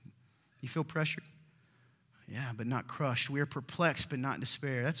way. You feel pressured? Yeah, but not crushed. We are perplexed, but not in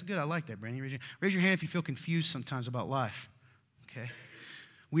despair. That's good. I like that, Brandon. Raise your hand if you feel confused sometimes about life. Okay.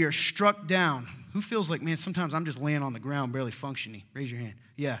 We are struck down. Who feels like, man, sometimes I'm just laying on the ground, barely functioning? Raise your hand.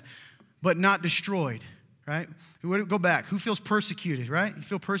 Yeah. But not destroyed. Right? Go back. Who feels persecuted, right? You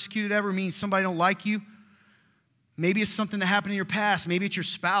feel persecuted ever means somebody don't like you? Maybe it's something that happened in your past. Maybe it's your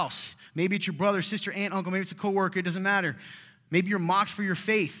spouse. Maybe it's your brother, sister, aunt, uncle. Maybe it's a coworker. It doesn't matter. Maybe you're mocked for your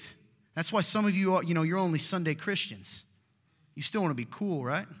faith. That's why some of you, you're only Sunday Christians. You still want to be cool,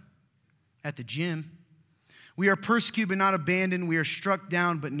 right? At the gym. We are persecuted but not abandoned. We are struck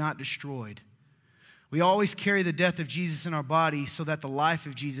down but not destroyed. We always carry the death of Jesus in our body so that the life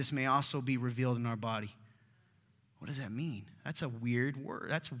of Jesus may also be revealed in our body. What does that mean? That's a weird word.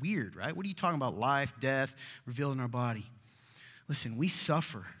 That's weird, right? What are you talking about? Life, death, revealed in our body. Listen, we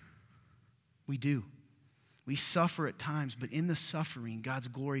suffer. We do. We suffer at times, but in the suffering, God's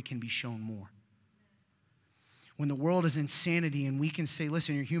glory can be shown more. When the world is insanity and we can say,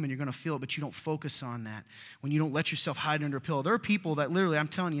 listen, you're human, you're going to feel it, but you don't focus on that. When you don't let yourself hide under a pillow. There are people that literally, I'm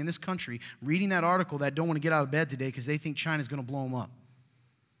telling you, in this country, reading that article that don't want to get out of bed today because they think China's going to blow them up.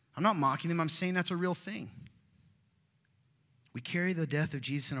 I'm not mocking them. I'm saying that's a real thing. We carry the death of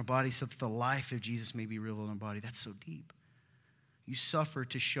Jesus in our body so that the life of Jesus may be revealed in our body. That's so deep. You suffer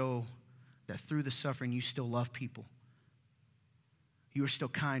to show that through the suffering, you still love people. You are still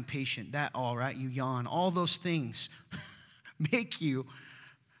kind, patient. That all, right? You yawn. All those things make you,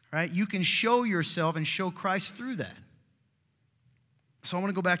 right? You can show yourself and show Christ through that. So I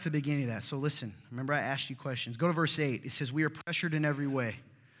want to go back to the beginning of that. So listen, remember I asked you questions. Go to verse 8. It says, we are pressured in every way.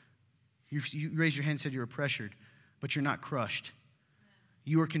 You raised your hand and said you were pressured, but you're not crushed.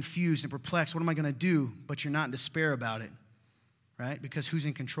 You are confused and perplexed. What am I going to do? But you're not in despair about it, right? Because who's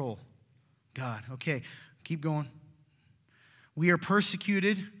in control? God. Okay, keep going. We are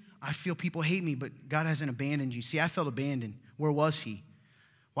persecuted. I feel people hate me, but God hasn't abandoned you. See, I felt abandoned. Where was he?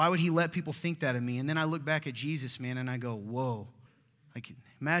 Why would he let people think that of me? And then I look back at Jesus, man, and I go, whoa. Like,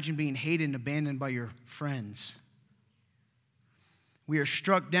 imagine being hated and abandoned by your friends. We are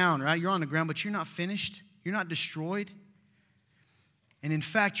struck down, right? You're on the ground, but you're not finished. You're not destroyed. And in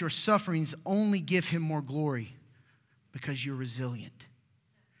fact, your sufferings only give him more glory because you're resilient.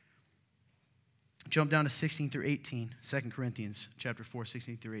 Jump down to 16 through 18, 2 Corinthians chapter 4,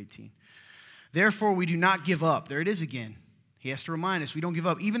 16 through 18. Therefore, we do not give up. There it is again. He has to remind us we don't give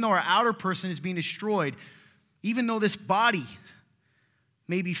up. Even though our outer person is being destroyed, even though this body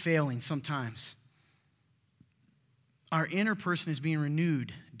may be failing sometimes, our inner person is being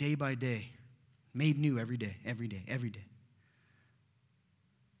renewed day by day. Made new every day, every day, every day.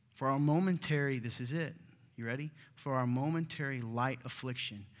 For our momentary, this is it. You ready? For our momentary light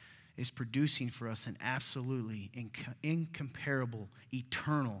affliction is producing for us an absolutely incomparable,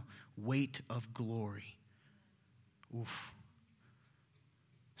 eternal weight of glory. Oof.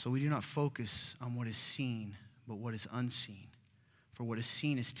 So we do not focus on what is seen, but what is unseen. For what is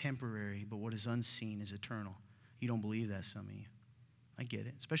seen is temporary, but what is unseen is eternal. You don't believe that, some of you. I get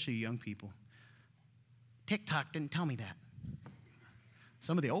it, especially young people. TikTok didn't tell me that.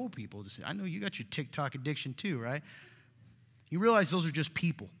 Some of the old people just say, I know you got your TikTok addiction too, right? You realize those are just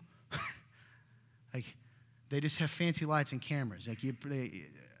people. Like, they just have fancy lights and cameras. Like,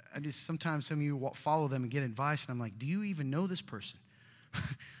 sometimes some of you follow them and get advice, and I'm like, do you even know this person?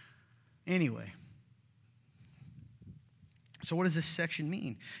 Anyway. So what does this section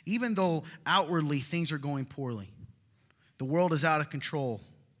mean? Even though outwardly things are going poorly, the world is out of control,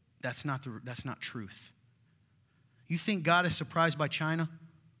 that's not truth. You think God is surprised by China?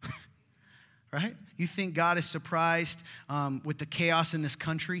 Right? You think God is surprised with the chaos in this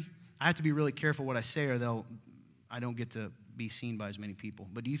country? I have to be really careful what I say, or I don't get to be seen by as many people.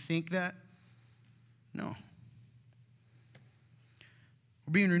 But do you think that? No.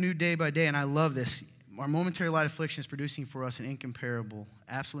 We're being renewed day by day, and I love this. Our momentary light affliction is producing for us an incomparable,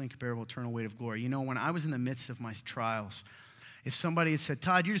 absolutely incomparable eternal weight of glory. You know, when I was in the midst of my trials, if somebody had said,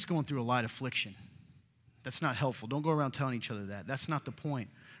 Todd, you're just going through a light affliction, that's not helpful. Don't go around telling each other that. That's not the point,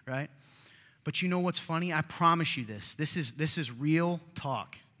 right? But you know what's funny? I promise you this. This is real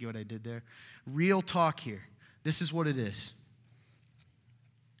talk. You know what I did there? Real talk here. This is what it is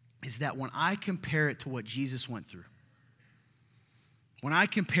that when I compare it to what Jesus went through, when I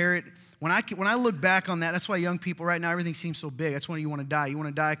compare it, when I look back on that, that's why young people right now, everything seems so big. That's why you want to die. You want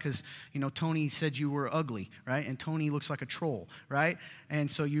to die because, Tony said you were ugly, right? And Tony looks like a troll, right?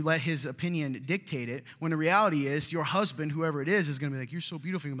 And so you let his opinion dictate it, when the reality is your husband, whoever it is going to be like, you're so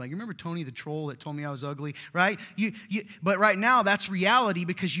beautiful. You're like, you remember Tony the troll that told me I was ugly, right? But right now, that's reality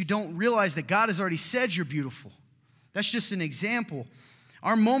because you don't realize that God has already said you're beautiful. That's just an example.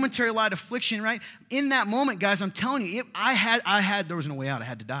 Our momentary light affliction, right? In that moment, guys, I'm telling you, there was no way out. I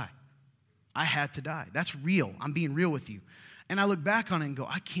had to die. I had to die. That's real. I'm being real with you. And I look back on it and go,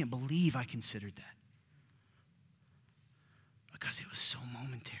 I can't believe I considered that. Because it was so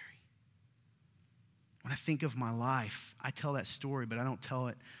momentary. When I think of my life, I tell that story, but I don't tell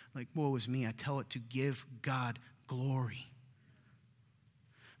it like, woe was me. I tell it to give God glory.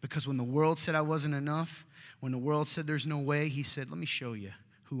 Because when the world said I wasn't enough, when the world said there's no way, he said, let me show you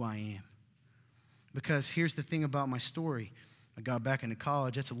who I am. Because here's the thing about my story. I got back into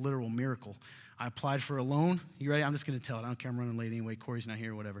college. That's a literal miracle. I applied for a loan. You ready? I'm just going to tell it. I don't care. I'm running late anyway. Corey's not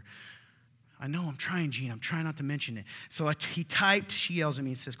here or whatever. I know. I'm trying, Gene. I'm trying not to mention it. So he typed. She yells at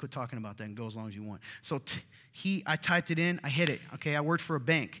me and says, quit talking about that and go as long as you want. So I typed it in. I hit it. Okay, I worked for a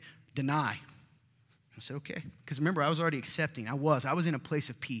bank. Deny. I said, okay. Because remember, I was already accepting. I was in a place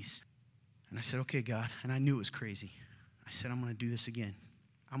of peace. And I said, okay, God. And I knew it was crazy. I said, I'm going to do this again.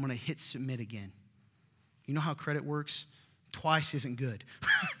 I'm going to hit submit again. You know how credit works? Twice isn't good.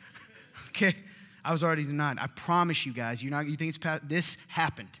 Okay? I was already denied. I promise you guys, you think it's past, this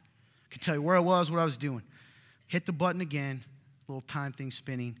happened. I can tell you where I was, what I was doing. Hit the button again, little time thing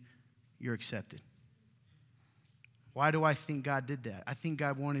spinning, you're accepted. Why do I think God did that? I think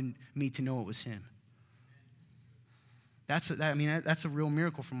God wanted me to know it was him. That's a real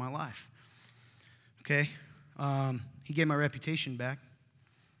miracle for my life. Okay? He gave my reputation back.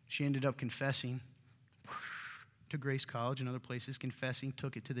 She ended up confessing to Grace College and other places, confessing,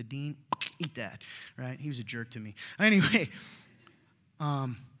 took it to the dean. Eat that, right? He was a jerk to me. Anyway,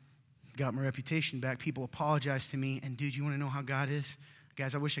 got my reputation back. People apologized to me. And dude, you want to know how God is?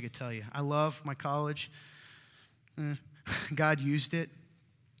 Guys, I wish I could tell you. I love my college. God used it.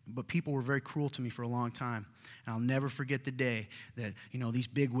 But people were very cruel to me for a long time. And I'll never forget the day that, these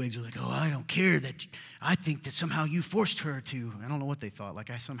bigwigs are like, oh, I don't care that, I think that somehow you forced her to. I don't know what they thought. Like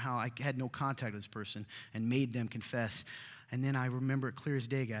I had no contact with this person and made them confess. And then I remember it clear as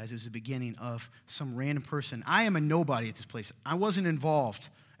day, guys. It was the beginning of some random person. I am a nobody at this place. I wasn't involved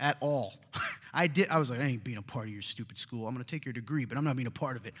at all. I was like, I ain't being a part of your stupid school. I'm going to take your degree, but I'm not being a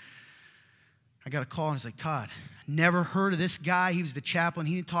part of it. I got a call, and he's like, Todd, never heard of this guy. He was the chaplain.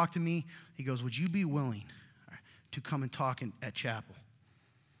 He didn't talk to me. He goes, would you be willing to come and talk at chapel?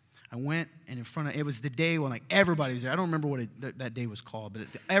 I went, and it was the day when everybody was there. I don't remember what that day was called, but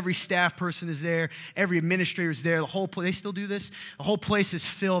every staff person is there. Every administrator is there. The whole place, they still do this? The whole place is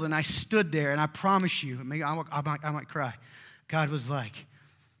filled, and I stood there, and I promise you, I might cry. God was like,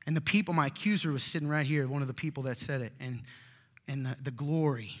 and the people, my accuser was sitting right here, one of the people that said it, and the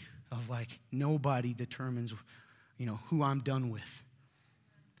glory of nobody determines, who I'm done with.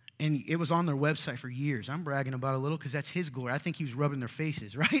 And it was on their website for years. I'm bragging about it a little because that's his glory. I think he was rubbing their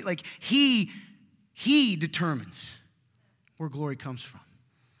faces, right? Like he determines where glory comes from.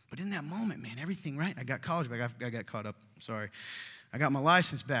 But in that moment, man, everything, right? I got college back. I got caught up. Sorry. I got my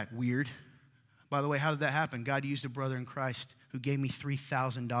license back. Weird. By the way, how did that happen? God used a brother in Christ who gave me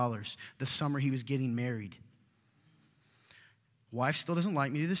 $3,000 the summer he was getting married. Wife still doesn't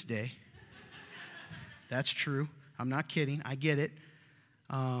like me to this day. That's true. I'm not kidding. I get it.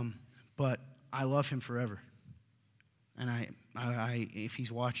 But I love him forever. And I if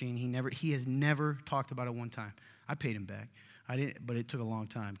he's watching, he has never talked about it one time. I paid him back. I didn't, but it took a long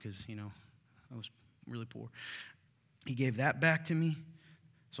time because, I was really poor. He gave that back to me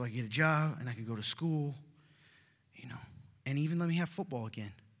so I could get a job and I could go to school, and even let me have football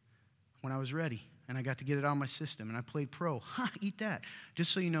again when I was ready. And I got to get it out of my system, and I played pro. Eat that.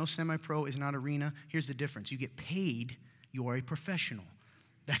 Just so you know, semi-pro is not arena. Here's the difference. You get paid, you are a professional.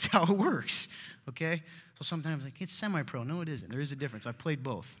 That's how it works, okay? So sometimes, it's semi-pro. No, it isn't. There is a difference. I played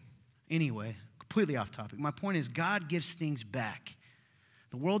both. Anyway, completely off topic. My point is God gives things back.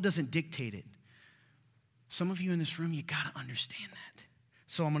 The world doesn't dictate it. Some of you in this room, you got to understand that.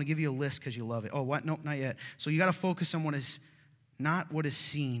 So I'm going to give you a list because you love it. Oh, what? Nope, not yet. So you got to focus on what is not what is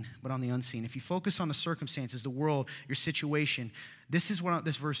seen, but on the unseen. If you focus on the circumstances, the world, your situation, this is what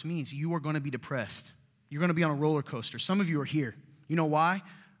this verse means. You are going to be depressed. You're going to be on a roller coaster. Some of you are here. You know why?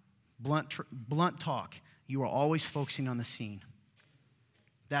 Blunt talk. You are always focusing on the scene.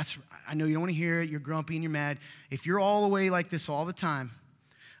 I know you don't want to hear it. You're grumpy and you're mad. If you're all the way like this all the time,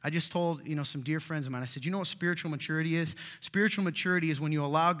 I just told, some dear friends of mine, I said, you know what spiritual maturity is? Spiritual maturity is when you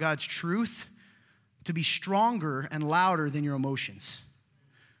allow God's truth to be stronger and louder than your emotions.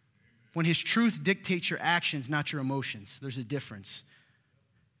 When his truth dictates your actions, not your emotions. There's a difference.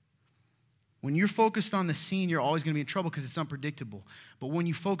 When you're focused on the seen, you're always going to be in trouble because it's unpredictable. But when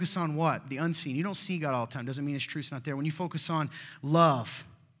you focus on what? The unseen. You don't see God all the time. Doesn't mean his truth's not there. When you focus on love,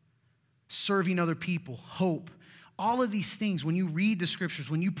 serving other people, hope, all of these things, when you read the scriptures,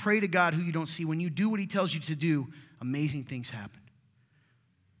 when you pray to God who you don't see, when you do what he tells you to do, amazing things happen.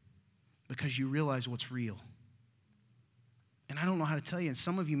 Because you realize what's real. And I don't know how to tell you. And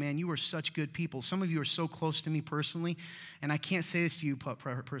some of you, man, you are such good people. Some of you are so close to me personally. And I can't say this to you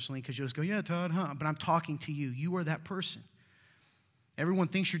personally because you'll just go, yeah, Todd, huh? But I'm talking to you. You are that person. Everyone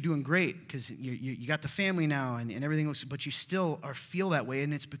thinks you're doing great because you got the family now and everything looks, but you still feel that way.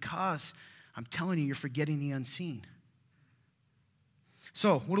 And it's because, I'm telling you, you're forgetting the unseen.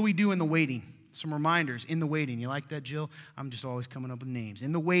 So what do we do in the waiting? Some reminders in the waiting. You like that, Jill? I'm just always coming up with names.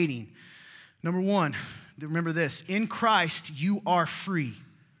 In the waiting. Number one, remember this. In Christ, you are free.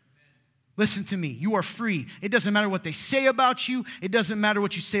 Listen to me. You are free. It doesn't matter what they say about you. It doesn't matter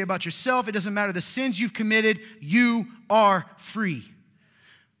what you say about yourself. It doesn't matter the sins you've committed. You are free.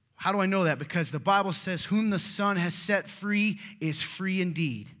 How do I know that? Because the Bible says, whom the Son has set free is free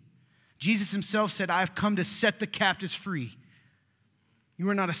indeed. Jesus himself said, I have come to set the captives free. You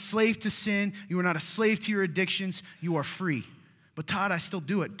are not a slave to sin. You are not a slave to your addictions. You are free. But Todd, I still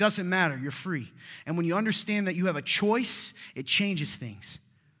do it. Doesn't matter. You're free. And when you understand that you have a choice, it changes things.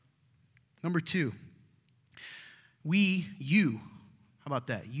 Number two, how about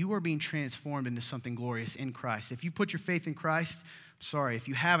that? You are being transformed into something glorious in Christ. If you put your faith in Christ, sorry, if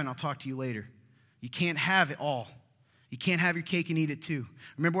you haven't, I'll talk to you later. You can't have it all. You can't have your cake and eat it too.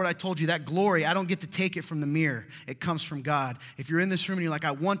 Remember what I told you, that glory, I don't get to take it from the mirror. It comes from God. If you're in this room and you're like,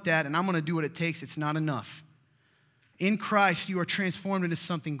 I want that and I'm going to do what it takes, it's not enough. In Christ, you are transformed into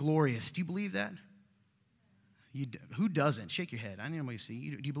something glorious. Do you believe that? Who doesn't? Shake your head. I need anybody to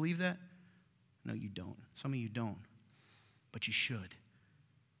see. Do you believe that? No, you don't. Some of you don't. But you should.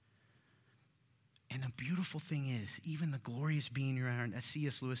 And the beautiful thing is, even the glorious being you're around, as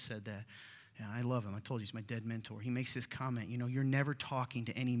C.S. Lewis said that. Yeah, I love him. I told you he's my dead mentor. He makes this comment, you're never talking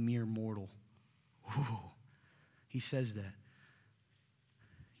to any mere mortal. Ooh, he says that.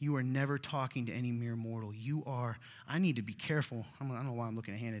 You are never talking to any mere mortal. I need to be careful. I don't know why I'm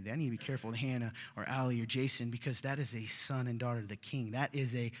looking at Hannah today. I need to be careful with Hannah or Allie or Jason because that is a son and daughter of the King. That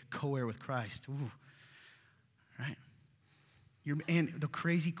is a co-heir with Christ. Ooh. Right? And the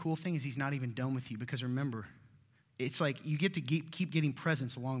crazy cool thing is he's not even done with you because remember, it's like you get to keep getting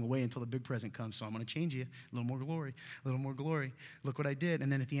presents along the way until the big present comes. So I'm going to change you. A little more glory. A little more glory. Look what I did.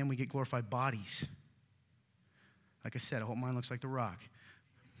 And then at the end we get glorified bodies. Like I said, I hope mine looks like The Rock.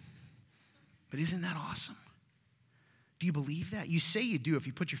 But isn't that awesome? Do you believe that? You say you do if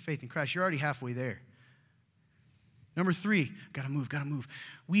you put your faith in Christ. You're already halfway there. Number three, gotta move.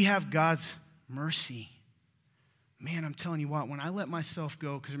 We have God's mercy. Man, I'm telling you what, when I let myself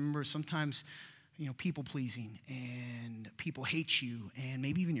go, because remember sometimes, people pleasing, and people hate you, and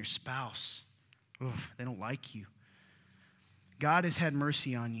maybe even your spouse. Ugh, they don't like you. God has had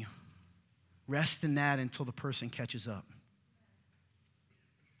mercy on you. Rest in that until the person catches up.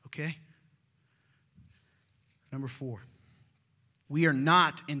 Okay? Number 4. We are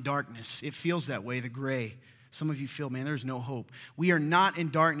not in darkness. It feels that way, the gray. Some of you feel, man, there's no hope. We are not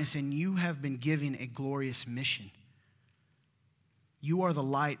in darkness, and you have been given a glorious mission. You are the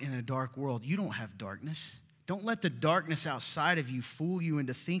light in a dark world. You don't have darkness. Don't let the darkness outside of you fool you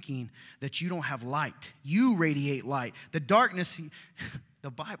into thinking that you don't have light. You radiate light. The darkness, the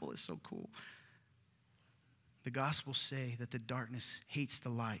Bible is so cool. The Gospels say that the darkness hates the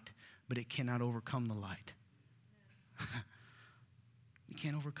light, but it cannot overcome the light. You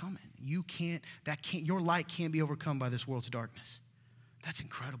can't overcome it. Your light can't be overcome by this world's darkness. That's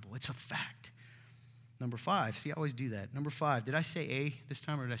incredible. It's a fact. Number 5. See, I always do that. Number 5. Did I say A this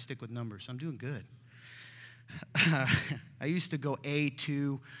time or did I stick with numbers? I'm doing good. I used to go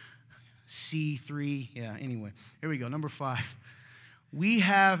A2, C3. Yeah, anyway. Here we go. Number 5. We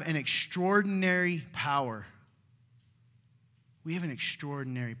have an extraordinary power. We have an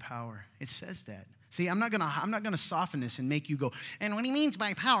extraordinary power. It says that. See, I'm not gonna soften this and make you go, and what he means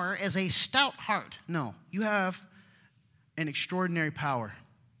by power is a stout heart. No, you have an extraordinary power.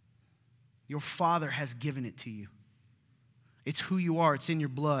 Your Father has given it to you. It's who you are. It's in your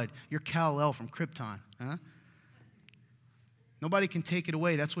blood. You're Kal-El from Krypton. Huh? Nobody can take it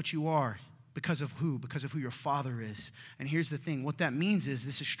away. That's what you are. Because of who? Because of who your Father is. And here's the thing. What that means is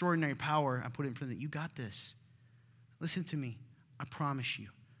this extraordinary power, I put it in front of you. You got this. Listen to me. I promise you.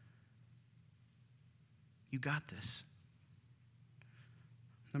 You got this.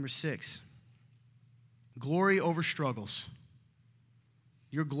 Number 6. Glory over struggles.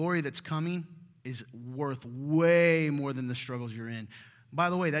 Your glory that's coming is worth way more than the struggles you're in. By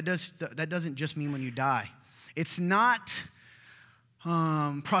the way, that doesn't just mean when you die. It's not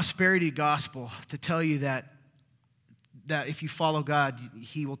prosperity gospel to tell you that if you follow God,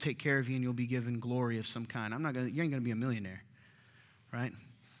 he will take care of you and you'll be given glory of some kind. You ain't gonna be a millionaire, right?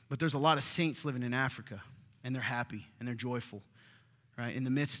 But there's a lot of saints living in Africa, and they're happy and they're joyful, right? In the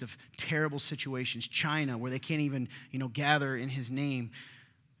midst of terrible situations, China, where they can't even, gather in his name.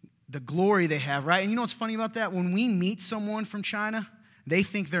 The glory they have, right? And you know what's funny about that? When we meet someone from China, they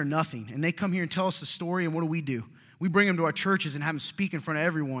think they're nothing. And they come here and tell us the story, and what do? We bring them to our churches and have them speak in front of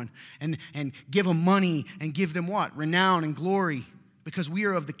everyone and give them money and give them what? Renown and glory, because we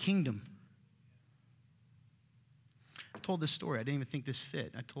are of the kingdom. I told this story. I didn't even think this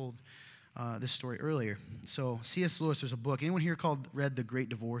fit. I told this story earlier. So C.S. Lewis, there's a book. Anyone here read The Great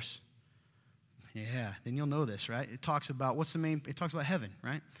Divorce? Yeah, then you'll know this, right? It talks about, it talks about heaven,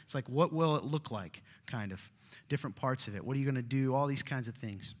 right? It's like, what will it look like, kind of. Different parts of it. What are you going to do? All these kinds of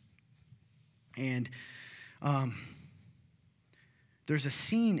things. And there's a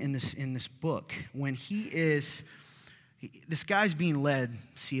scene in this book when this guy's being led,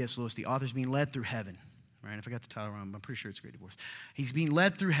 C.S. Lewis, the author's being led through heaven, right? If I got the title wrong, but I'm pretty sure it's Great Divorce. He's being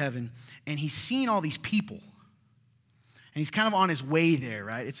led through heaven, and he's seeing all these people. And he's kind of on his way there,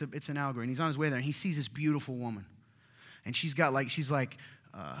 right? It's an allegory. And he's on his way there, and he sees this beautiful woman. And she's she's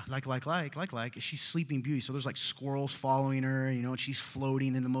Sleeping Beauty. So there's like squirrels following her, and she's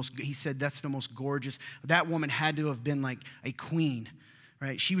floating in he said that's the most gorgeous. That woman had to have been like a queen,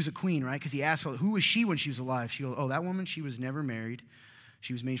 right? She was a queen, right? Because he asked her, who was she when she was alive? She goes, oh, that woman, she was never married.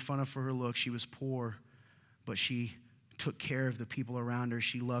 She was made fun of for her looks. She was poor, but she took care of the people around her.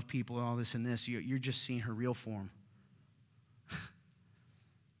 She loved people and all this and this. You're just seeing her real form.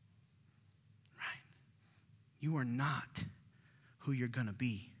 You are not who you're going to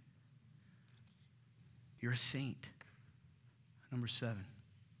be. You're a saint. Number 7.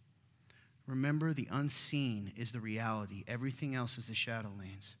 Remember, the unseen is the reality. Everything else is the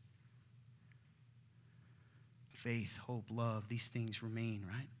shadowlands. Faith, hope, love, these things remain,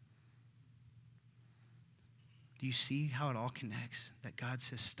 right? Do you see how it all connects? That God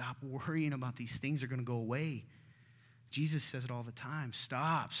says, stop worrying about these things. They're going to go away. Jesus says it all the time.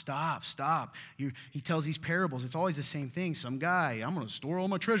 Stop. He tells these parables. It's always the same thing. Some guy, I'm going to store all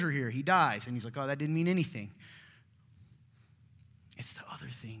my treasure here. He dies. And he's like, oh, that didn't mean anything. It's the other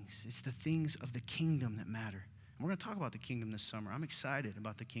things. It's the things of the kingdom that matter. And we're going to talk about the kingdom this summer. I'm excited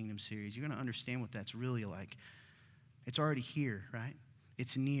about the kingdom series. You're going to understand what that's really like. It's already here, right?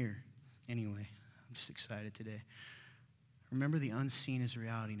 It's near. Anyway, I'm just excited today. Remember, the unseen is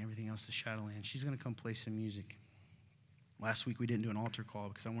reality and everything else is shadowland. She's going to come play some music. Last week we didn't do an altar call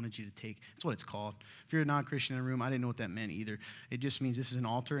because I wanted you to that's what it's called. If you're a non-Christian in the room, I didn't know what that meant either. It just means this is an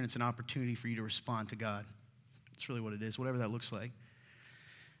altar and it's an opportunity for you to respond to God. That's really what it is, whatever that looks like.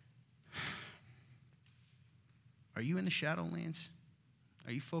 Are you in the Shadowlands?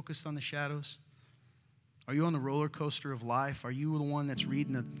 Are you focused on the shadows? Are you on the roller coaster of life? Are you the one that's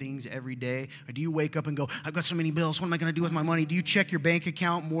reading the things every day? Or do you wake up and go, I've got so many bills, what am I going to do with my money? Do you check your bank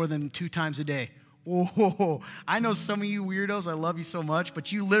account more than 2 times a day? Oh, I know some of you weirdos, I love you so much,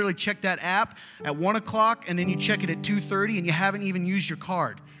 but you literally check that app at 1 o'clock and then you check it at 2:30 and you haven't even used your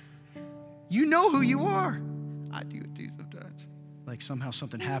card. You know who you are. I do it too sometimes. Like somehow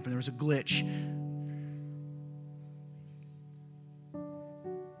something happened, there was a glitch.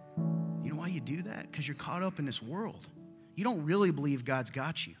 You know why you do that? Because you're caught up in this world. You don't really believe God's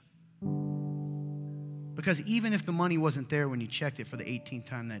got you. Because even if the money wasn't there when you checked it for the 18th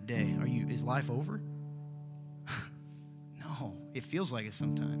time that day, is life over? No, it feels like it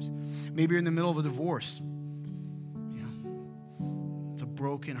sometimes. Maybe you're in the middle of a divorce. You know, it's a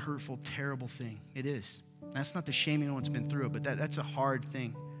broken, hurtful, terrible thing. It is. That's not the shaming of one's been through it, but that's a hard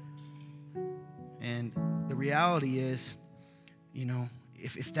thing. And the reality is, you know,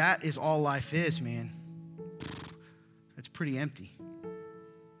 if that is all life is, man, that's pretty empty.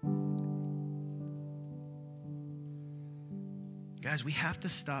 Guys, we have to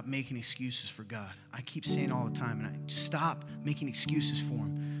stop making excuses for God. I keep saying all the time, and I stop making excuses for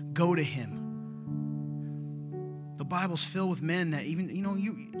him. Go to him. The Bible's filled with men that even, you know,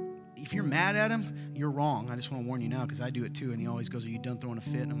 if you're mad at him, you're wrong. I just want to warn you now because I do it too. And he always goes, are you done throwing a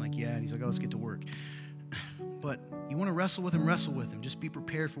fit? And I'm like, yeah. And he's like, oh, let's get to work. But you want to wrestle with him, wrestle with him. Just be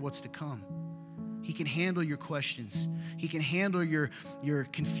prepared for what's to come. He can handle your questions. He can handle your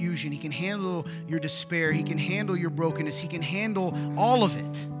confusion. He can handle your despair. He can handle your brokenness. He can handle all of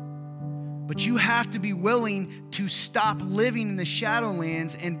it. But you have to be willing to stop living in the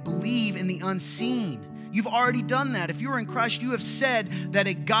Shadowlands and believe in the unseen. You've already done that. If you are in Christ, you have said that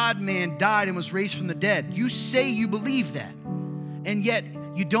a God-man died and was raised from the dead. You say you believe that. And yet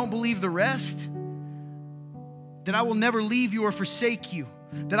you don't believe the rest? That I will never leave you or forsake you.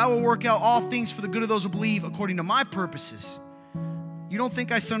 That I will work out all things for the good of those who believe according to my purposes. You don't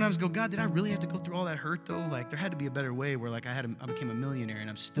think I sometimes go, God, did I really have to go through all that hurt though? Like there had to be a better way where like I became a millionaire and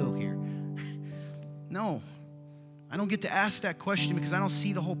I'm still here. No, I don't get to ask that question because I don't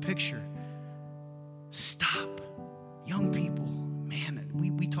see the whole picture. Stop. Young people, man,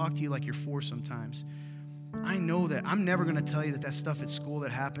 we talk to you like you're 4 sometimes. I know that I'm never going to tell you that stuff at school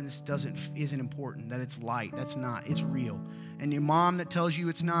that happens isn't important, that it's light. That's not. It's real. And your mom that tells you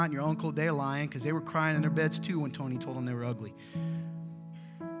it's not, and your uncle, they're lying because they were crying in their beds too when Tony told them they were ugly.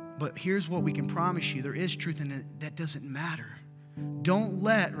 But here's what we can promise you. There is truth in it. That doesn't matter. Don't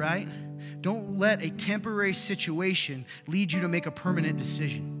let a temporary situation lead you to make a permanent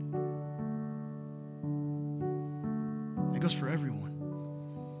decision. That goes for everyone.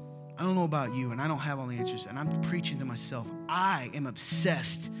 I don't know about you, and I don't have all the answers, and I'm preaching to myself. I am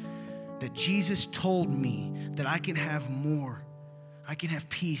obsessed that Jesus told me that I can have more. I can have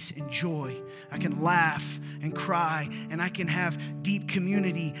peace and joy. I can laugh and cry, and I can have deep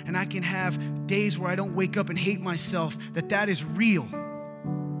community, and I can have days where I don't wake up and hate myself, that is real.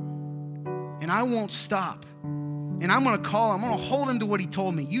 And I won't stop. And I'm going to call him. I'm going to hold him to what he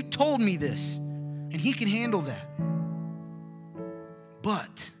told me. You told me this, and he can handle that.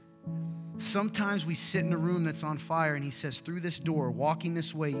 But sometimes we sit in a room that's on fire and he says, through this door, walking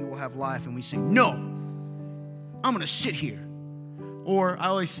this way, you will have life. And we say, no, I'm going to sit here. Or I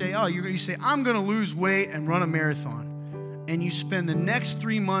always say, you say, I'm going to lose weight and run a marathon. And you spend the next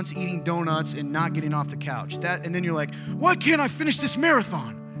 3 months eating donuts and not getting off the couch. And then you're like, why can't I finish this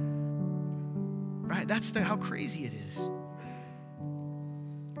marathon? Right? That's how crazy it is.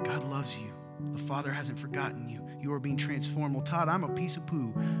 God loves you. The Father hasn't forgotten you. You are being transformed. Well, Todd, I'm a piece of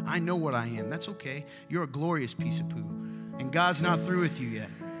poo. I know what I am. That's okay. You're a glorious piece of poo. And God's not through with you yet.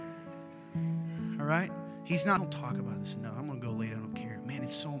 All right? He's not. Don't talk about this enough. I'm going to go later. I don't care. Man,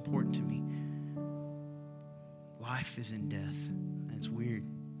 it's so important to me. Life is in death. And it's weird.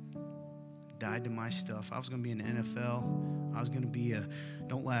 Died to my stuff. I was going to be in the NFL. I was going to be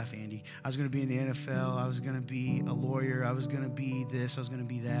don't laugh, Andy. I was going to be in the NFL. I was going to be a lawyer. I was going to be this. I was going to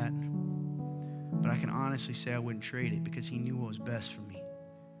be that. But I can honestly say I wouldn't trade it because he knew what was best for me.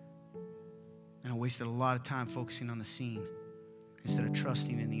 And I wasted a lot of time focusing on the seen instead of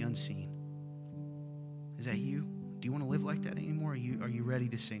trusting in the unseen. Is that you? Do you want to live like that anymore? Are you ready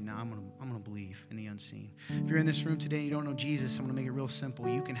to say, no, I'm gonna believe in the unseen? If you're in this room today and you don't know Jesus, I'm going to make it real simple.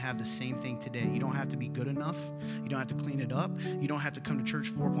 You can have the same thing today. You don't have to be good enough. You don't have to clean it up. You don't have to come to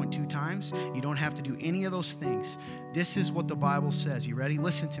church 4.2 times. You don't have to do any of those things. This is what the Bible says. You ready?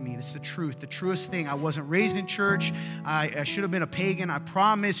 Listen to me. This is the truth. The truest thing. I wasn't raised in church. I should have been a pagan. I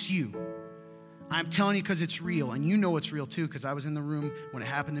promise you. I'm telling you because it's real, and you know it's real too, because I was in the room when it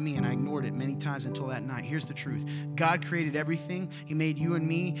happened to me, and I ignored it many times until that night. Here's the truth. God created everything. He made you and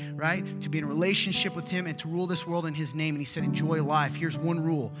me, right, to be in a relationship with him and to rule this world in his name, and he said, enjoy life. Here's one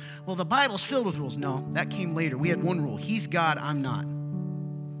rule. Well, the Bible's filled with rules. No, that came later. We had one rule. He's God, I'm not.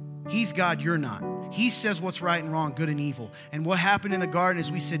 He's God, you're not. He says what's right and wrong, good and evil. And what happened in the garden is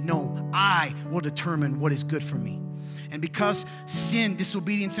we said, no, I will determine what is good for me. And because sin,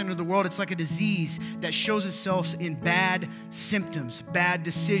 disobedience entered the world, it's like a disease that shows itself in bad symptoms, bad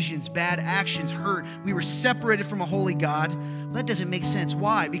decisions, bad actions, hurt. We were separated from a holy God. That doesn't make sense.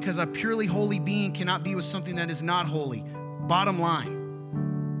 Why? Because a purely holy being cannot be with something that is not holy. Bottom line.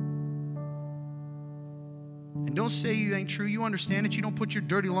 And don't say you ain't true. You understand it. You don't put your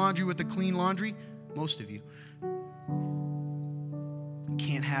dirty laundry with the clean laundry. Most of you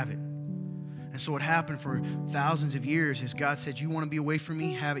can't have it. And so what happened for thousands of years is God said, you want to be away from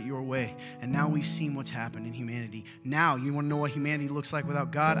me? Have it your way. And now we've seen what's happened in humanity. Now, you want to know what humanity looks like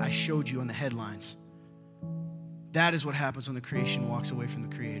without God? I showed you on the headlines. That is what happens when the creation walks away from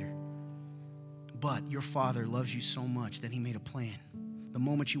the Creator. But your Father loves you so much that he made a plan. The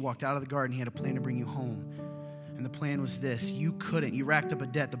moment you walked out of the garden, he had a plan to bring you home. And the plan was this. You racked up a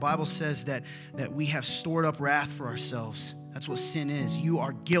debt. The Bible says that we have stored up wrath for ourselves. That's what sin is. You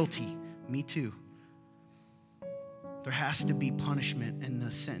are guilty. Me too. There has to be punishment, and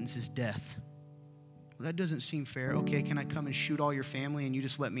the sentence is death. Well, that doesn't seem fair. Okay, can I come and shoot all your family and you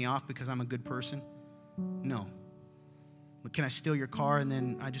just let me off because I'm a good person? No. Can I steal your car and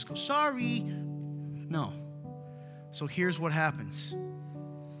then I just go, sorry? No. So here's what happens.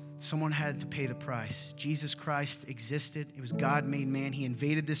 Someone had to pay the price. Jesus Christ existed. It was God made man. He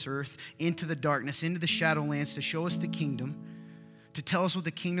invaded this earth into the darkness, into the shadowlands to show us the kingdom, to tell us what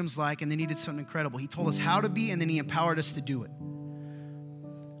the kingdom's like, and then he did something incredible. He told us how to be, and then he empowered us to do it.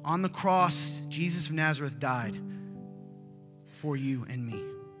 On the cross, Jesus of Nazareth died for you and me.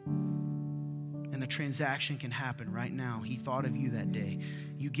 And the transaction can happen right now. He thought of you that day.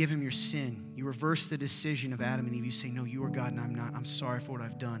 You give him your sin. You reverse the decision of Adam and Eve. You say, no, you are God and I'm not. I'm sorry for what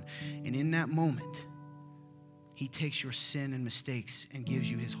I've done. And in that moment, he takes your sin and mistakes and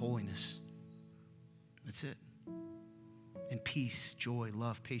gives you his holiness. That's it. And peace, joy,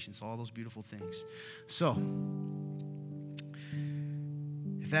 love, patience, all those beautiful things. So,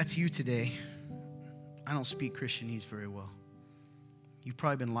 if that's you today, I don't speak Christianese very well. You've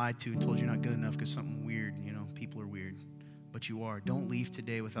probably been lied to and told you're not good enough because something weird, people are weird. But you are. Don't leave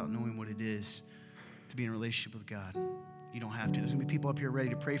today without knowing what it is to be in a relationship with God. You don't have to. There's going to be people up here ready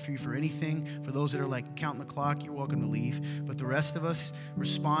to pray for you for anything. For those that are like counting the clock, you're welcome to leave. But the rest of us,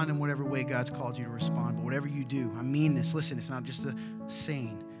 respond in whatever way God's called you to respond. But whatever you do, I mean this. Listen, it's not just a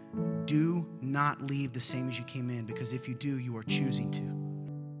saying. Do not leave the same as you came in, because if you do, you are choosing to.